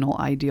traditional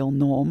ideal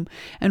norm,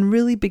 and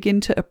really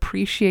begin to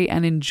appreciate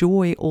and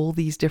enjoy all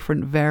these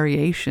different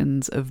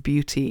variations of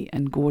beauty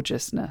and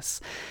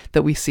gorgeousness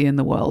that we see in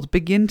the world.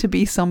 Begin to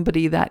be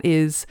somebody that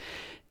is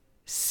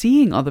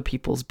seeing other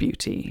people's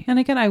beauty. And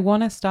again, I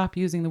want to stop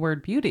using the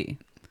word beauty.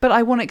 But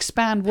I want to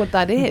expand what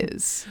that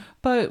is.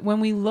 But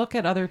when we look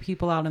at other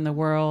people out in the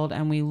world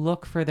and we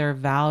look for their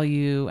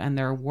value and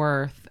their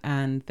worth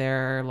and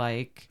their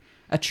like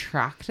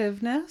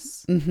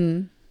attractiveness,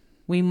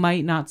 we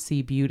might not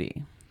see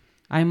beauty.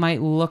 I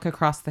might look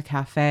across the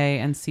cafe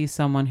and see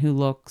someone who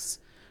looks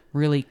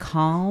really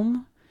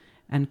calm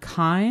and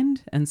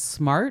kind and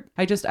smart.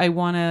 I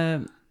want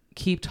to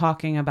keep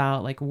talking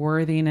about like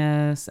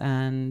worthiness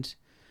and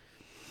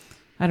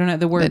I don't know,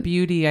 the word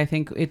beauty, I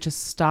think it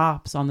just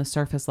stops on the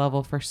surface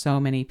level for so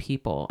many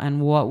people.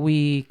 And what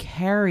we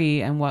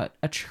carry and what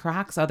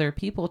attracts other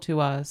people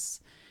to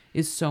us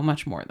is so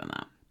much more than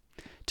that.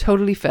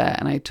 Totally fair.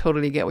 And I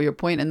totally get your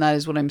point. And that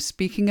is what I'm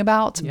speaking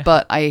about. Yeah.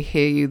 But I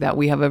hear you that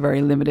we have a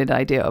very limited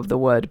idea of the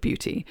word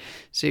beauty.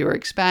 So you're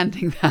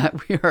expanding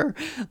that. We are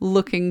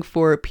looking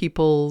for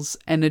people's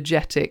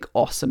energetic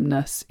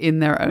awesomeness in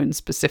their own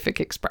specific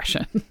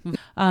expression.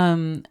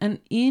 And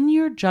in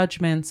your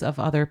judgments of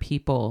other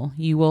people,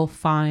 you will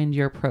find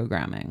your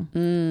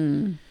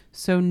programming.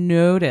 So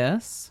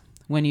notice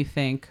when you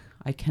think,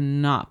 I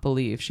cannot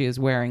believe she is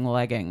wearing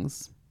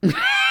leggings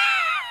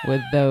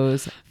with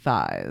those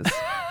thighs.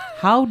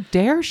 How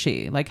dare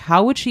she? Like,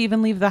 how would she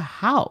even leave the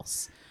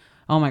house?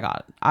 Oh my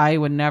God, I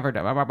would never do,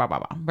 blah, blah, blah, blah,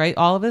 blah. Right?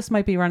 All of this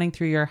might be running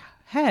through your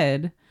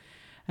head,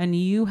 and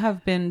you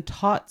have been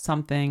taught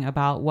something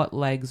about what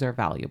legs are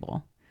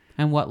valuable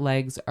and what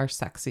legs are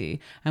sexy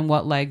and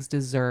what legs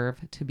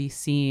deserve to be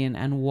seen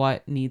and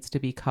what needs to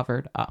be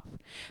covered up.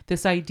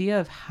 This idea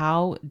of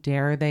how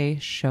dare they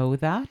show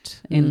that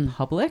in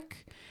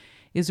public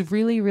is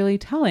really, really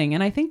telling.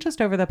 And I think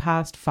just over the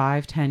past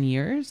 5-10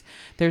 years,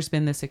 there's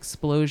been this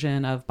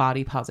explosion of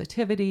body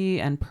positivity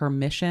and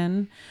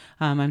permission.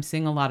 I'm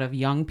seeing a lot of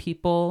young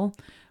people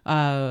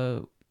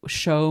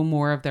show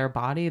more of their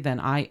body than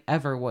I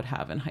ever would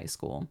have in high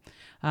school.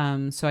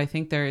 So I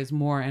think there is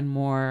more and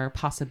more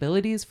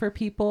possibilities for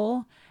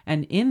people.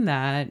 And in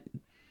that,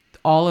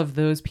 all of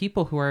those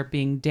people who are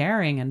being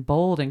daring and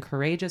bold and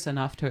courageous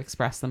enough to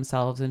express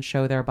themselves and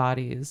show their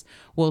bodies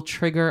will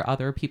trigger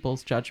other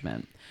people's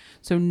judgment.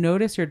 So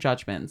notice your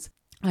judgments.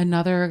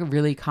 Another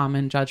really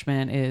common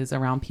judgment is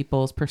around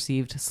people's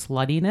perceived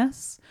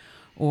sluttiness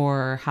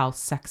or how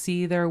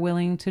sexy they're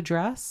willing to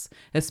dress,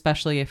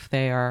 especially if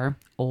they are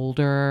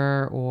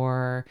older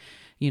or,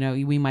 you know,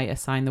 we might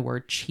assign the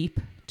word cheap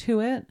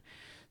to it.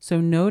 So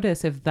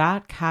notice if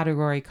that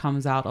category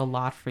comes out a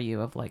lot for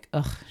you of like,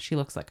 ugh, she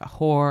looks like a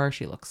whore,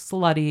 she looks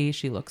slutty,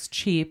 she looks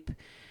cheap.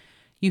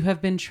 You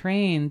have been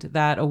trained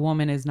that a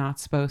woman is not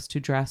supposed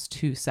to dress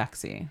too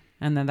sexy,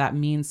 and then that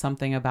means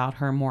something about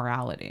her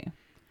morality.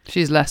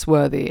 She's less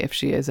worthy if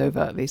she is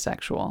overtly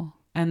sexual.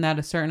 And that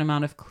a certain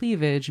amount of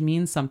cleavage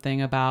means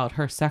something about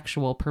her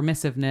sexual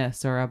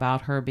permissiveness or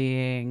about her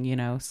being, you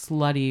know,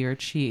 slutty or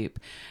cheap.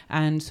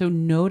 And so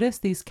notice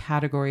these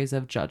categories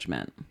of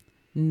judgment.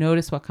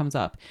 Notice what comes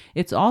up.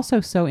 It's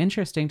also so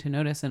interesting to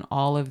notice in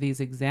all of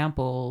these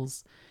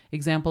examples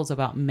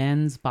about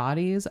men's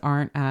bodies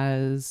aren't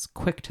as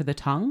quick to the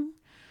tongue.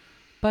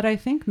 But I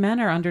think men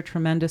are under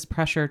tremendous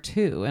pressure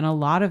too. And a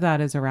lot of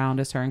that is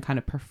around a certain kind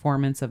of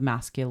performance of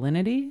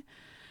masculinity.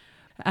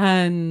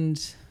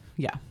 And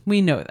yeah,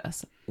 we know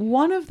this.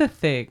 one of the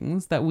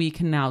things that we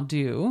can now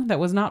do that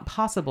was not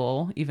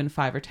possible even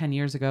 5 or 10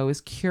 years ago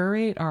is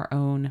curate our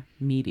own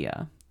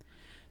media.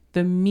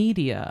 The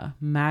media,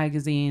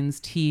 magazines,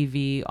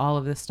 TV, all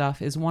of this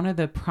stuff is one of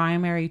the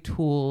primary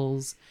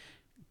tools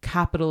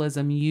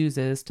capitalism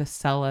uses to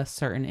sell us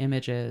certain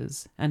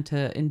images and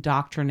to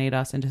indoctrinate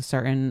us into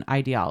certain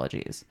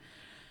ideologies.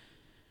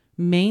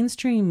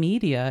 Mainstream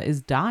media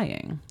is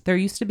dying. There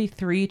used to be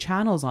 3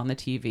 channels on the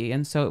TV,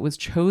 and so it was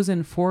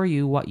chosen for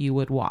you what you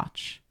would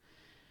watch.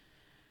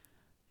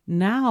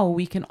 Now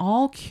we can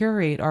all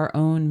curate our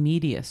own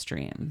media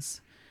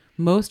streams.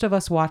 Most of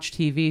us watch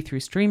TV through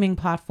streaming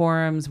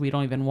platforms. We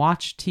don't even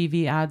watch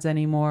TV ads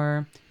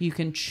anymore. You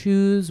can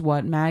choose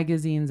what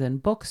magazines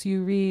and books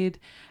you read.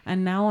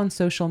 And now on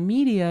social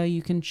media,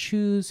 you can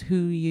choose who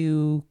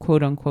you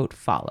quote unquote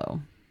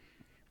follow.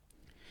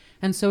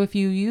 And so if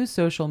you use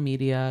social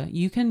media,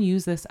 you can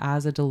use this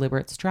as a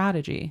deliberate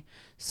strategy.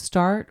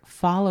 Start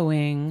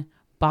following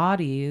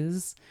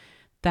bodies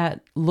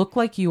that look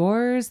like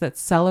yours, that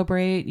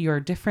celebrate your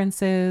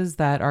differences,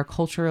 that are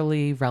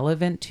culturally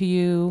relevant to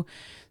you.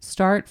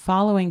 Start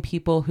following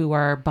people who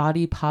are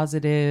body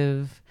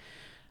positive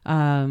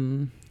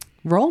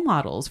role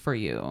models for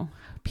you.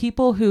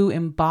 People who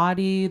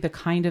embody the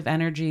kind of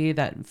energy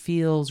that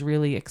feels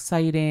really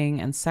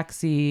exciting and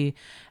sexy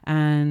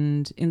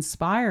and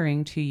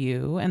inspiring to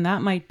you. And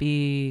that might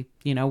be,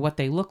 what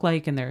they look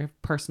like in their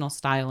personal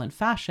style and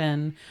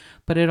fashion,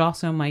 but it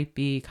also might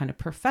be kind of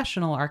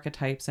professional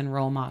archetypes and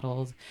role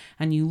models.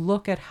 And you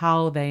look at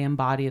how they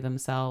embody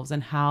themselves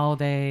and how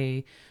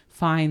they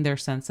find their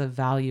sense of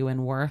value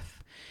and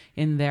worth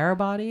in their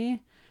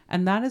body.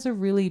 And that is a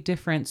really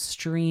different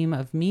stream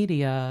of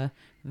media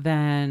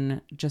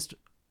than just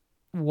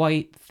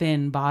white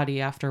thin body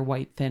after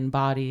white thin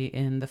body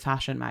in the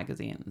fashion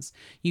magazines.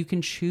 You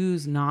can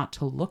choose not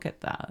to look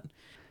at that.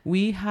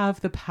 We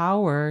have the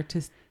power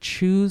to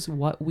choose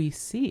what we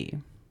see.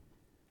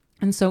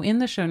 And so in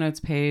the show notes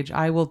page,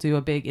 I will do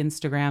a big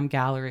Instagram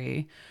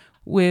gallery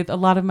with a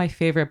lot of my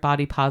favorite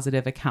body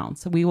positive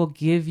accounts. We will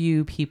give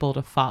you people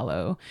to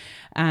follow.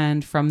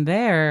 And from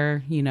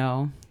there,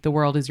 the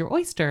world is your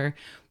oyster.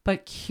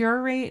 But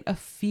curate a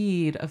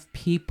feed of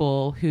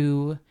people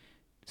who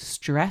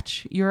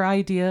stretch your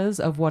ideas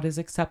of what is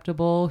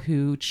acceptable,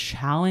 who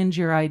challenge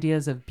your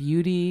ideas of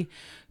beauty,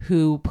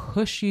 who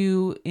push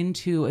you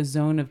into a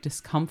zone of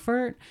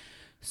discomfort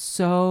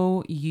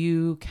so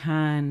you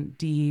can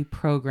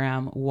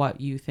deprogram what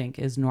you think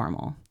is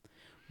normal.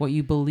 What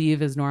you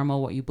believe is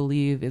normal, what you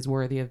believe is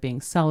worthy of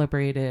being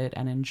celebrated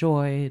and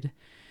enjoyed.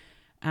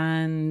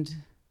 And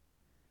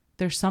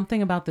there's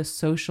something about the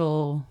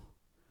social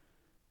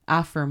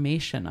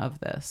affirmation of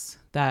this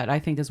that I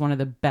think is one of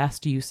the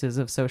best uses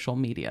of social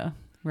media,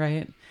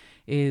 right?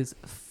 Is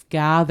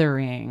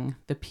gathering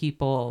the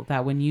people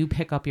that when you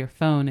pick up your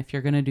phone, if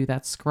you're going to do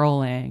that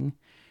scrolling,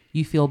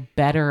 you feel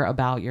better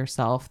about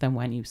yourself than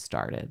when you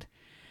started.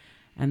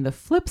 And the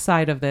flip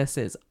side of this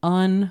is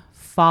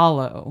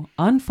unfollow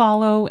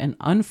and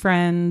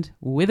unfriend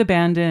with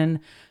abandon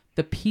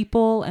the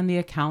people and the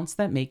accounts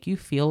that make you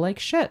feel like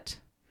shit.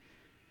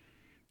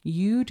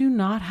 You do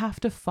not have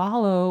to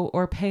follow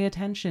or pay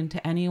attention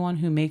to anyone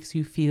who makes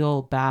you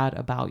feel bad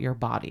about your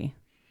body.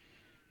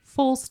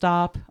 Full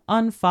stop,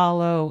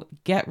 unfollow,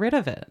 get rid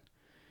of it.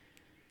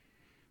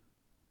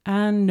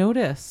 And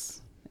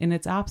notice in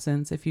its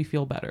absence if you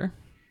feel better.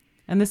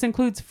 And this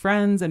includes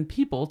friends and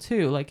people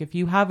too. Like if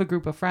you have a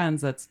group of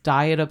friends that's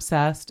diet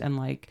obsessed and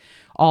like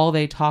all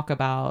they talk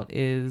about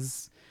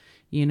is,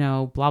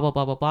 blah, blah,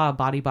 blah, blah, blah,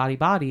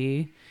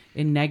 body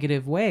in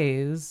negative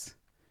ways,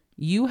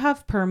 you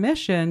have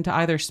permission to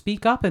either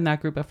speak up in that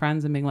group of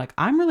friends and being like,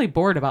 I'm really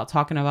bored about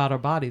talking about our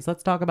bodies.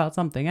 Let's talk about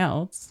something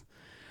else.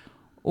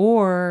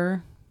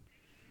 Or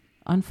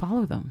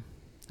unfollow them.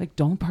 Like,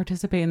 don't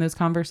participate in those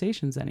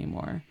conversations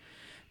anymore.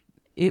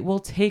 It will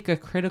take a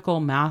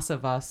critical mass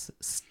of us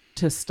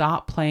to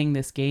stop playing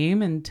this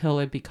game until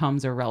it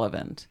becomes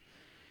irrelevant.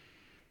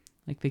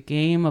 Like the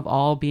game of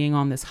all being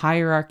on this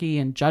hierarchy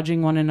and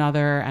judging one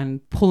another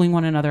and pulling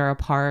one another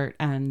apart,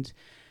 and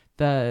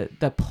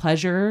the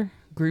pleasure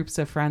groups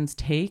of friends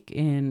take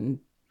in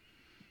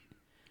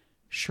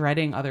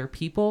shredding other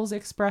people's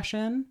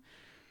expression,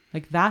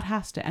 like that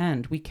has to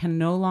end. We can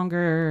no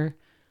longer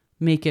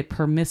make it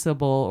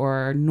permissible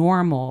or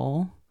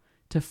normal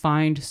to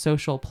find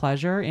social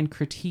pleasure in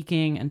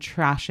critiquing and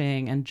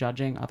trashing and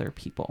judging other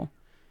people.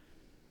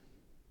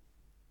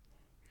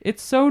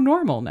 It's so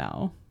normal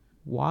now.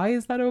 Why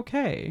is that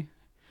okay?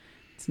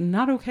 It's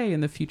not okay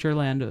in the future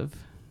land of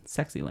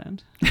sexy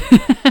land.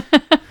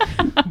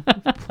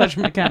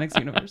 Pleasure mechanics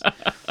universe.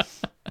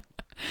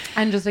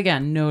 And just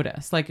again,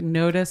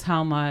 notice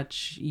how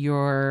much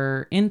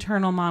your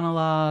internal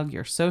monologue,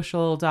 your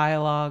social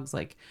dialogues,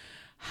 like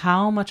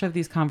how much of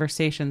these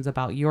conversations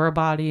about your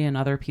body and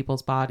other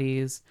people's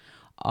bodies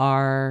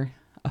are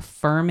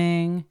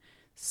affirming,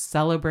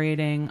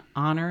 celebrating,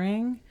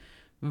 honoring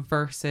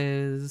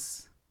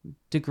versus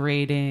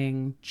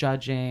degrading,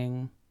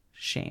 judging,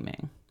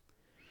 shaming.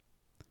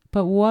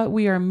 But what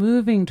we are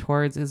moving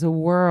towards is a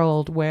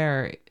world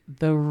where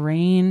the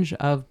range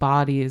of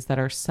bodies that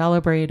are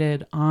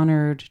celebrated,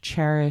 honored,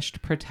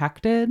 cherished,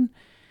 protected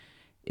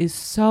is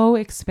so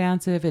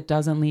expansive, it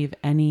doesn't leave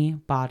any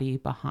body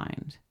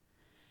behind.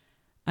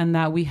 And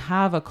that we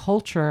have a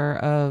culture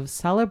of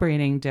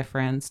celebrating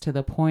difference to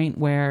the point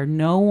where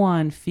no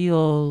one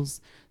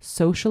feels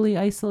socially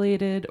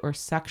isolated or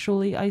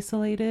sexually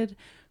isolated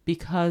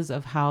because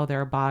of how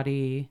their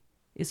body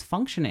is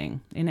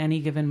functioning in any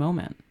given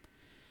moment.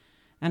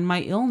 And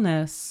my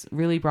illness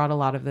really brought a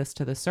lot of this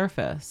to the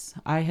surface.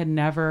 I had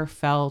never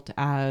felt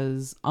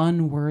as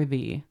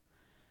unworthy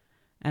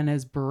and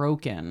as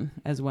broken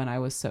as when I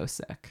was so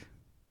sick.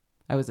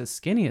 I was as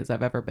skinny as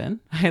I've ever been.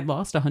 I had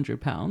lost 100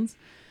 pounds.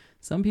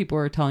 Some people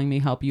were telling me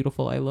how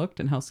beautiful I looked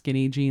and how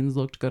skinny jeans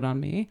looked good on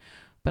me.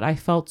 But I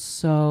felt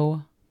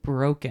so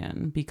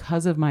broken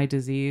because of my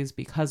disease,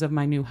 because of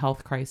my new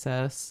health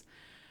crisis.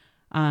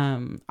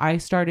 I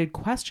started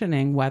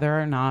questioning whether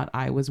or not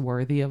I was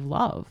worthy of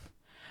love.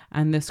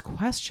 And this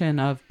question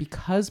of,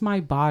 because my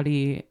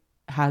body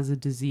has a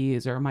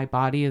disease or my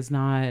body is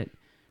not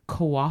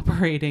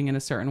cooperating in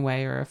a certain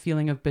way, or a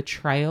feeling of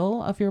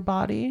betrayal of your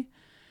body,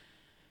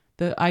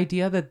 the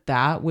idea that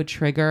that would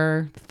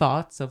trigger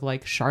thoughts of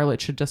like,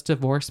 Charlotte should just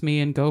divorce me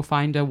and go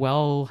find a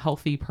well,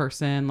 healthy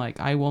person. Like,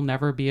 I will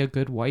never be a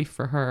good wife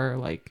for her.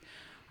 Like,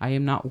 I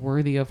am not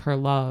worthy of her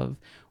love.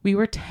 We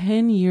were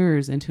 10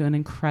 years into an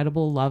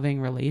incredible,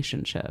 loving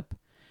relationship,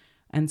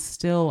 and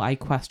still I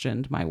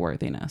questioned my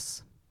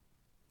worthiness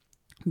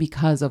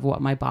because of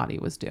what my body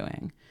was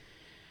doing.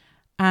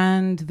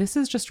 And this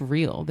is just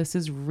real. This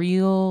is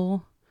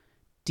real,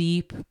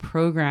 deep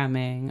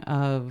programming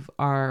of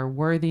our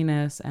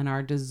worthiness and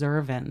our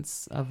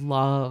deservance of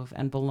love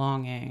and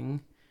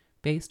belonging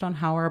based on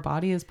how our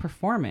body is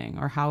performing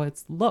or how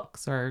it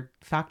looks, or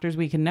factors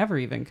we can never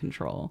even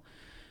control.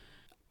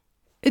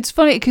 It's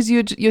funny because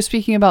you're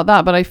speaking about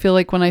that, but I feel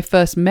like when I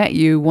first met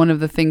you, one of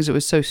the things that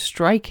was so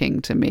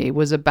striking to me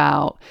was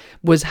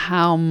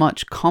how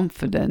much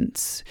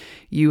confidence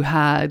you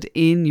had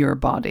in your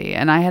body.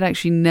 And I had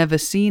actually never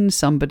seen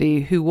somebody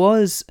who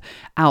was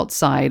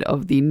outside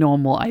of the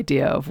normal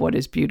idea of what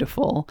is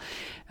beautiful,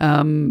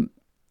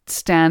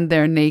 stand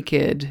there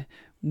naked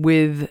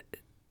with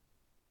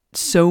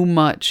so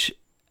much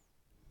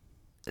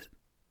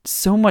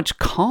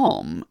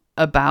calm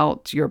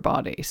about your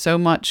body, so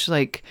much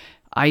like,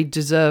 I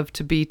deserve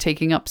to be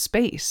taking up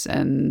space,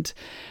 and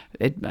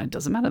it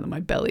doesn't matter that my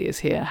belly is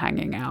here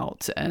hanging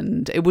out.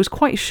 And it was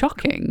quite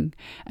shocking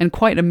and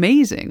quite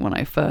amazing when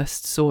I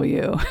first saw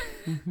you.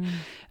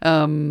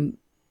 Mm-hmm.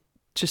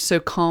 Just so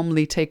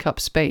calmly take up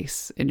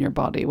space in your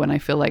body, when I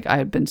feel like I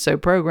had been so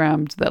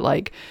programmed that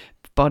like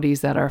bodies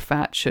that are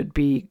fat should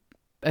be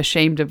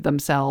ashamed of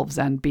themselves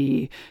and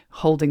be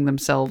holding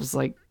themselves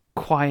like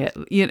quiet.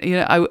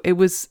 It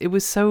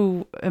was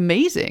so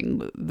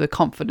amazing, the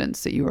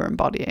confidence that you were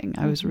embodying.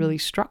 I was really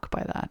struck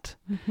by that.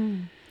 Mm-hmm.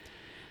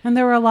 And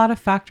there were a lot of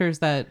factors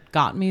that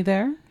got me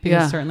there,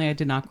 because certainly I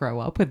did not grow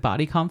up with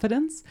body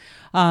confidence.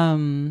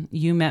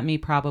 You met me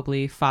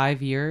probably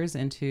 5 years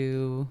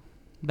into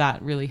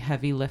that really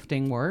heavy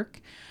lifting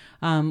work.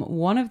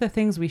 One of the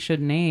things we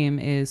should name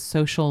is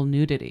social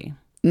nudity.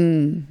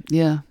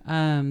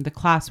 The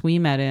class we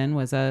met in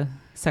was a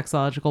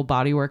sexological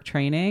bodywork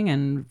training,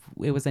 and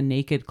it was a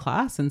naked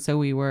class. And so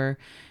we were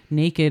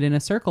naked in a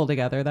circle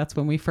together. That's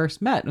when we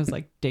first met. It was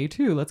like, day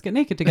 2, let's get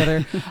naked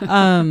together.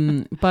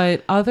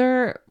 But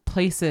other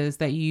places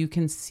that you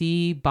can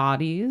see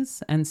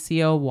bodies and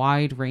see a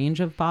wide range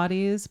of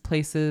bodies,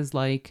 places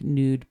like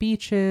nude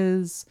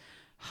beaches,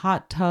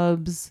 hot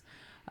tubs,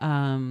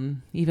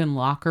 even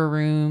locker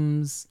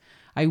rooms.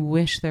 I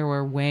wish there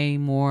were way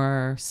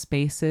more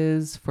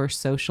spaces for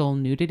social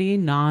nudity.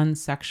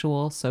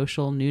 Non-sexual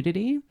social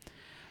nudity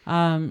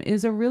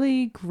is a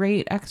really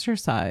great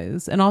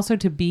exercise. And also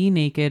to be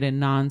naked in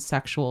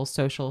non-sexual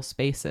social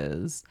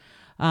spaces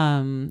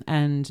and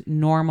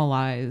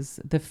normalize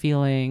the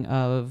feeling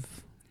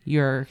of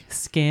your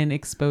skin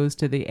exposed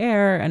to the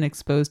air and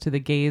exposed to the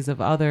gaze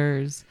of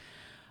others.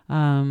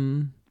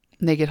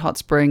 Naked hot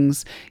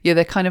springs. Yeah,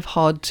 they're kind of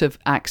hard to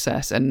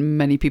access, and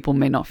many people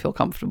may not feel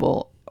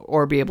comfortable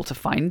or be able to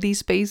find these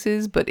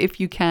spaces. But if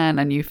you can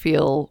and you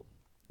feel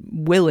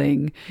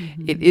willing,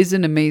 it is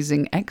an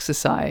amazing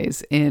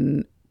exercise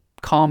in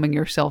calming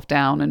yourself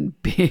down and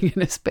being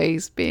in a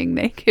space, being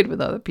naked with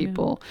other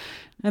people. Yeah.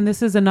 And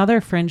this is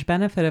another fringe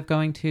benefit of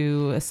going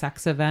to a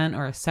sex event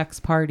or a sex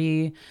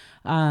party,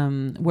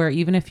 where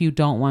even if you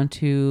don't want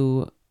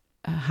to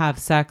have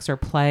sex or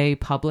play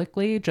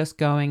publicly, just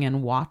going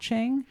and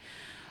watching.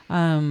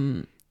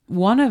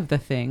 One of the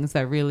things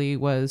that really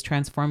was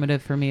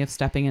transformative for me of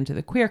stepping into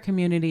the queer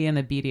community and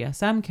the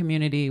BDSM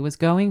community was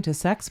going to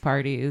sex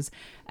parties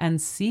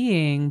and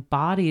seeing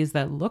bodies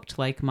that looked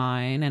like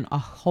mine, and a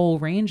whole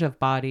range of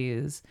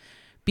bodies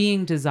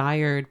being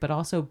desired, but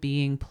also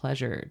being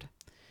pleasured.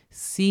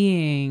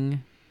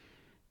 Seeing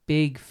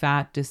big,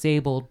 fat,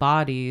 disabled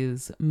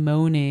bodies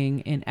moaning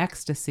in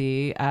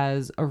ecstasy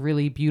as a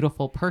really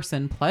beautiful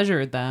person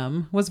pleasured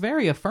them was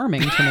very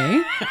affirming to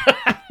me.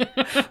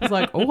 I was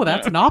like, oh,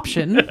 that's an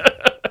option.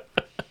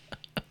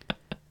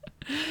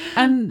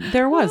 And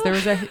there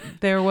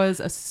was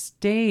a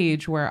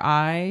stage where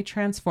I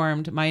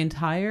transformed my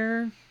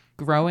entire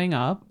growing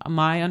up.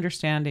 My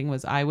understanding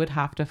was I would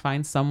have to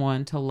find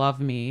someone to love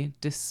me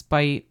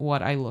despite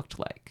what I looked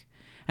like.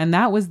 And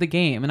that was the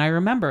game. And I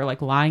remember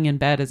like lying in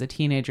bed as a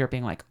teenager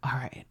being like, all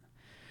right,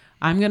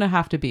 I'm going to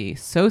have to be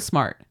so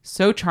smart,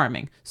 so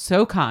charming,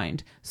 so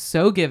kind,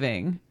 so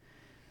giving.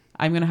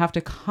 I'm going to have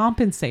to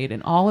compensate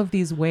in all of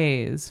these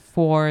ways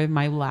for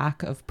my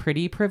lack of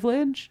pretty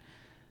privilege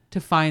to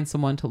find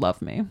someone to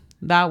love me.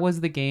 That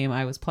was the game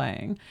I was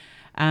playing.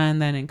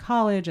 And then in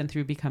college and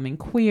through becoming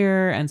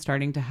queer and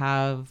starting to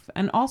have,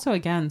 and also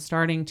again,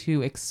 starting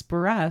to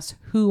express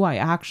who I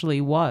actually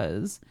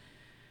was,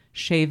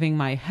 shaving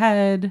my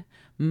head,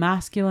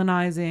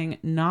 masculinizing,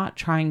 not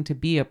trying to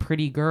be a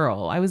pretty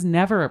girl. I was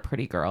never a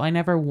pretty girl. I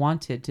never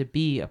wanted to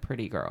be a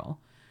pretty girl.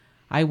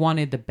 I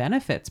wanted the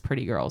benefits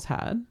pretty girls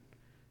had.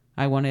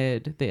 I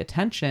wanted the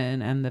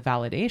attention and the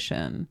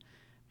validation,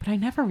 but I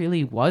never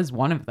really was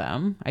one of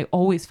them. I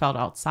always felt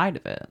outside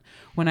of it.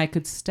 When I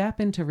could step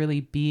into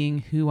really being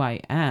who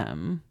I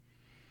am,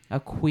 a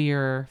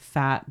queer,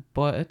 fat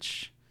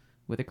butch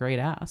with a great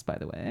ass, by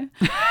the way.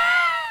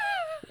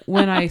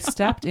 When I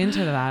stepped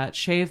into that,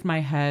 shaved my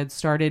head,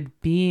 started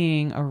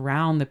being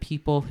around the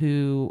people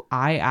who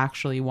I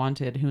actually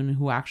wanted,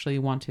 who actually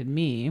wanted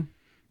me,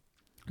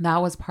 that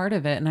was part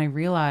of it. And I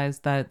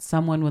realized that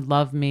someone would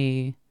love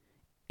me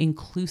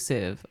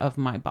inclusive of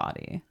my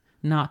body,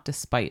 not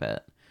despite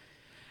it.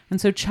 And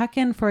so check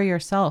in for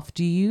yourself.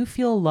 Do you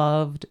feel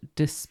loved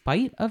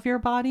despite of your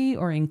body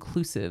or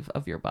inclusive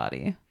of your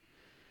body?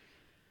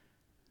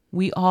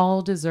 We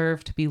all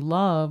deserve to be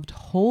loved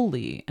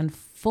wholly and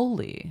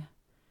fully.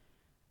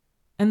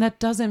 And that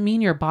doesn't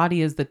mean your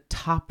body is the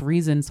top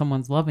reason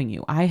someone's loving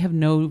you. I have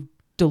no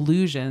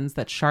delusions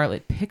that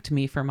Charlotte picked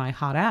me for my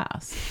hot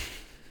ass.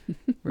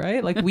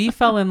 Right? Like we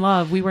fell in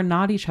love. We were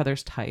not each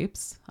other's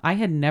types. I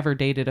had never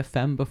dated a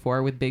femme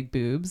before with big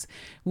boobs.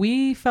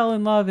 We fell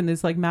in love in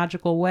this like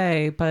magical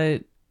way,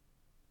 but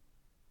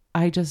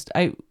I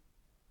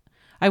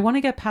want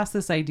to get past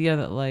this idea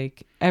that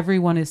like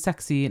everyone is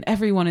sexy and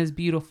everyone is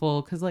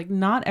beautiful, because like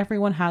not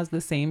everyone has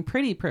the same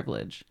pretty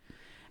privilege.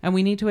 And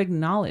we need to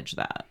acknowledge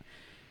that.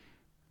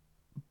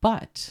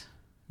 But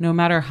no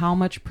matter how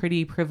much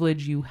pretty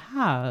privilege you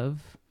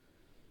have,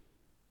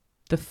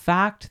 the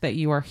fact that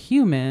you are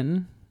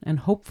human, and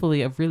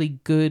hopefully a really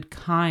good,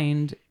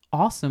 kind,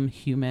 awesome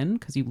human,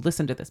 because you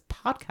listen to this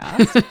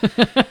podcast,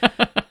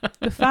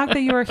 the fact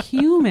that you are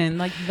human,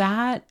 like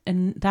that,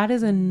 and that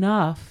is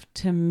enough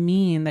to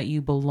mean that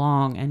you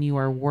belong and you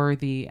are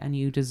worthy and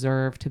you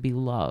deserve to be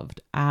loved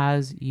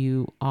as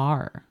you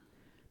are.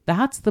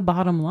 That's the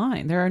bottom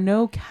line. There are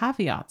no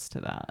caveats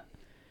to that.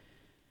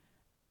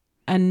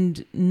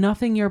 And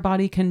nothing your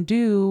body can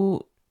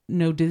do,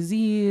 no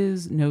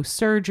disease, no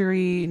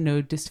surgery, no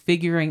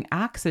disfiguring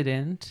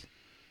accident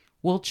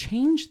will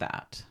change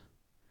that.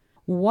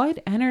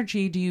 What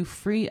energy do you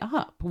free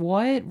up?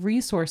 What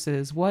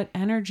resources, what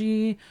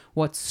energy,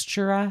 what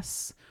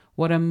stress,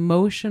 what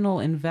emotional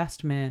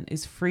investment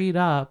is freed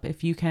up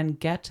if you can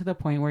get to the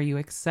point where you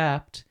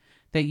accept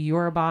that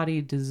your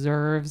body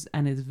deserves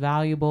and is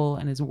valuable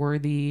and is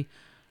worthy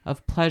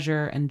of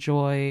pleasure and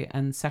joy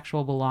and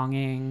sexual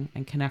belonging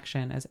and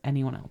connection as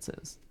anyone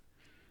else's.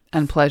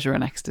 And pleasure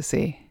and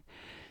ecstasy.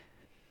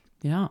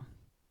 Yeah.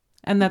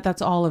 And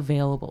that's all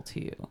available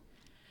to you.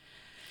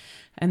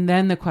 And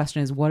then the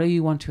question is, what do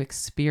you want to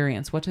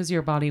experience? What does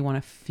your body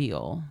want to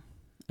feel?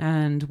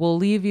 And we'll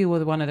leave you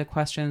with one of the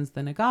questions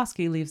that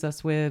Nagoski leaves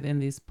us with in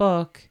this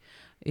book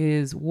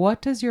is,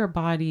 what does your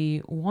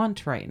body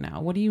want right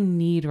now? What do you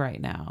need right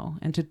now?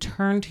 And to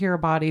turn to your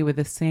body with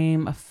the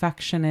same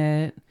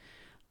affectionate,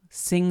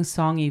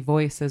 sing-songy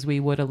voice as we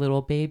would a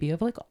little baby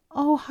of like,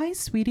 oh, hi,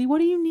 sweetie. What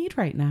do you need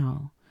right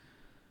now?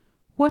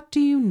 What do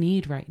you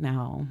need right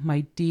now,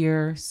 my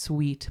dear,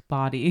 sweet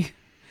body?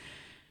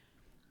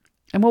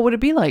 And what would it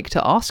be like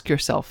to ask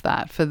yourself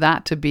that, for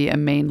that to be a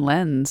main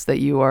lens that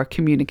you are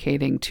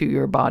communicating to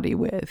your body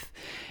with?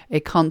 A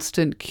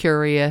constant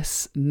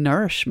curious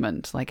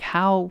nourishment, like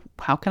how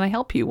can I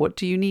help you? What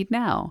do you need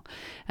now?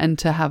 And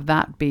to have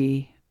that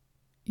be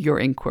your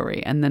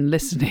inquiry and then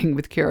listening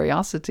with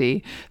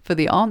curiosity for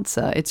the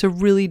answer. It's a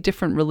really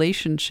different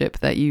relationship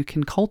that you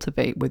can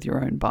cultivate with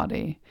your own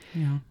body.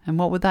 Yeah. And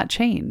what would that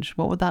change?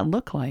 What would that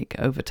look like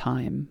over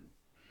time?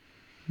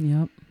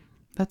 Yep.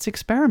 Let's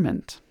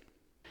experiment.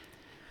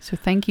 So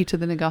thank you to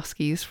the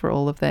Nagoskis for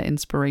all of their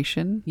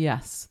inspiration.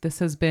 Yes, this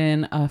has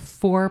been a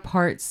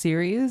 4-part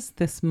series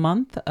this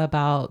month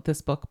about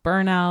this book,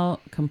 Burnout,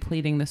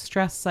 completing the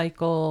stress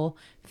cycle,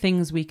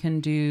 things we can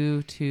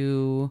do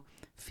to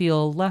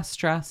feel less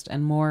stressed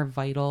and more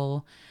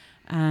vital.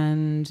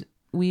 And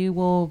we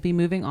will be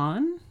moving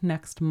on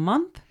next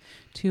month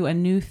to a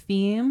new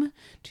theme,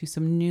 to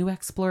some new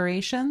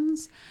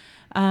explorations.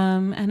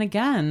 And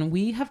again,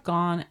 we have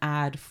gone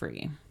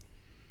ad-free.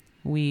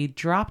 We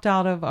dropped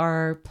out of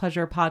our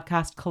Pleasure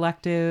Podcast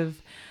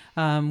Collective,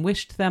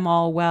 wished them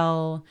all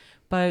well,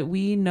 but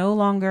we no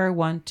longer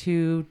want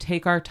to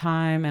take our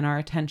time and our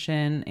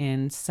attention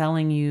in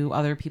selling you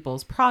other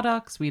people's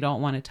products. We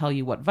don't want to tell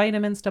you what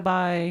vitamins to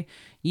buy.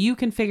 You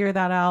can figure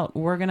that out.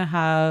 We're going to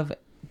have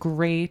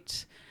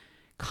great,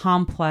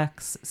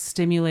 complex,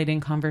 stimulating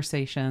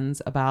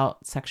conversations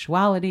about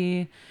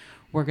sexuality.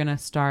 We're going to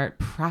start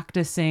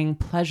practicing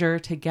pleasure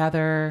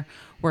together.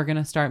 We're going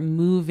to start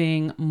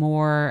moving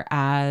more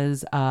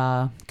as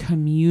a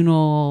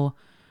communal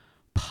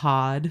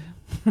pod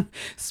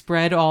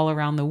spread all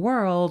around the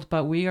world,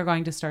 but we are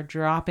going to start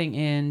dropping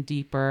in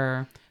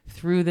deeper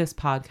through this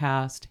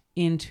podcast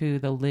into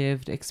the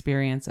lived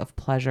experience of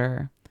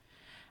pleasure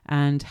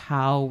and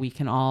how we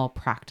can all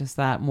practice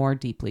that more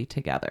deeply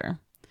together.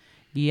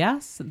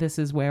 Yes, this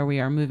is where we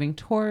are moving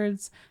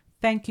towards.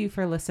 Thank you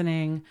for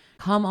listening.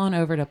 Come on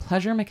over to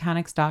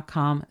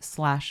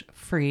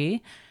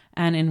pleasuremechanics.com/free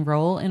and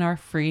enroll in our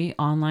free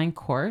online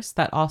course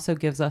that also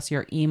gives us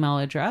your email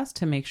address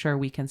to make sure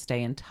we can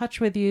stay in touch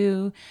with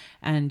you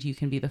and you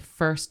can be the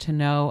first to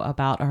know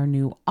about our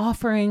new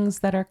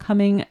offerings that are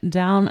coming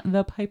down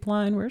the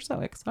pipeline. We're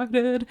so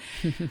excited.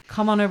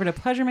 Come on over to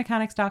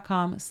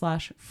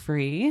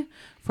pleasuremechanics.com/free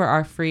for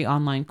our free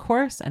online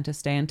course and to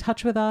stay in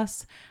touch with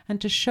us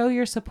and to show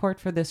your support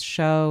for this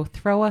show.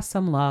 Throw us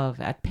some love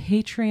at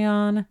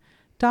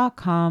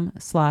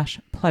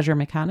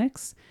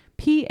patreon.com/pleasuremechanics.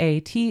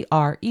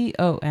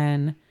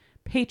 Patreon,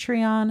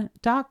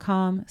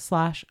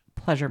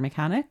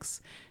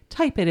 patreon.com/pleasuremechanics.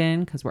 Type it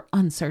in because we're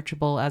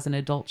unsearchable as an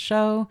adult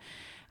show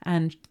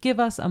and give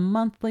us a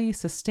monthly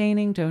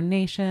sustaining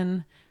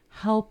donation.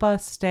 Help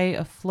us stay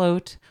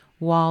afloat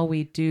while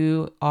we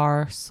do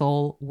our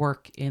soul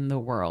work in the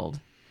world.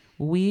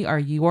 We are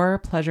your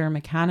pleasure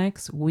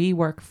mechanics. We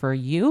work for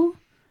you.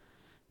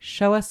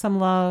 Show us some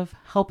love,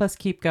 help us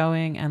keep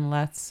going, and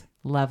let's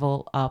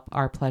level up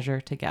our pleasure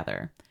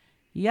together.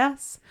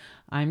 Yes,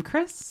 I'm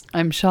Chris.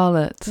 I'm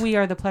Charlotte. We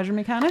are the Pleasure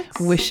Mechanics.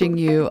 Wishing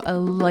you a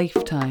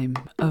lifetime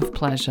of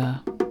pleasure.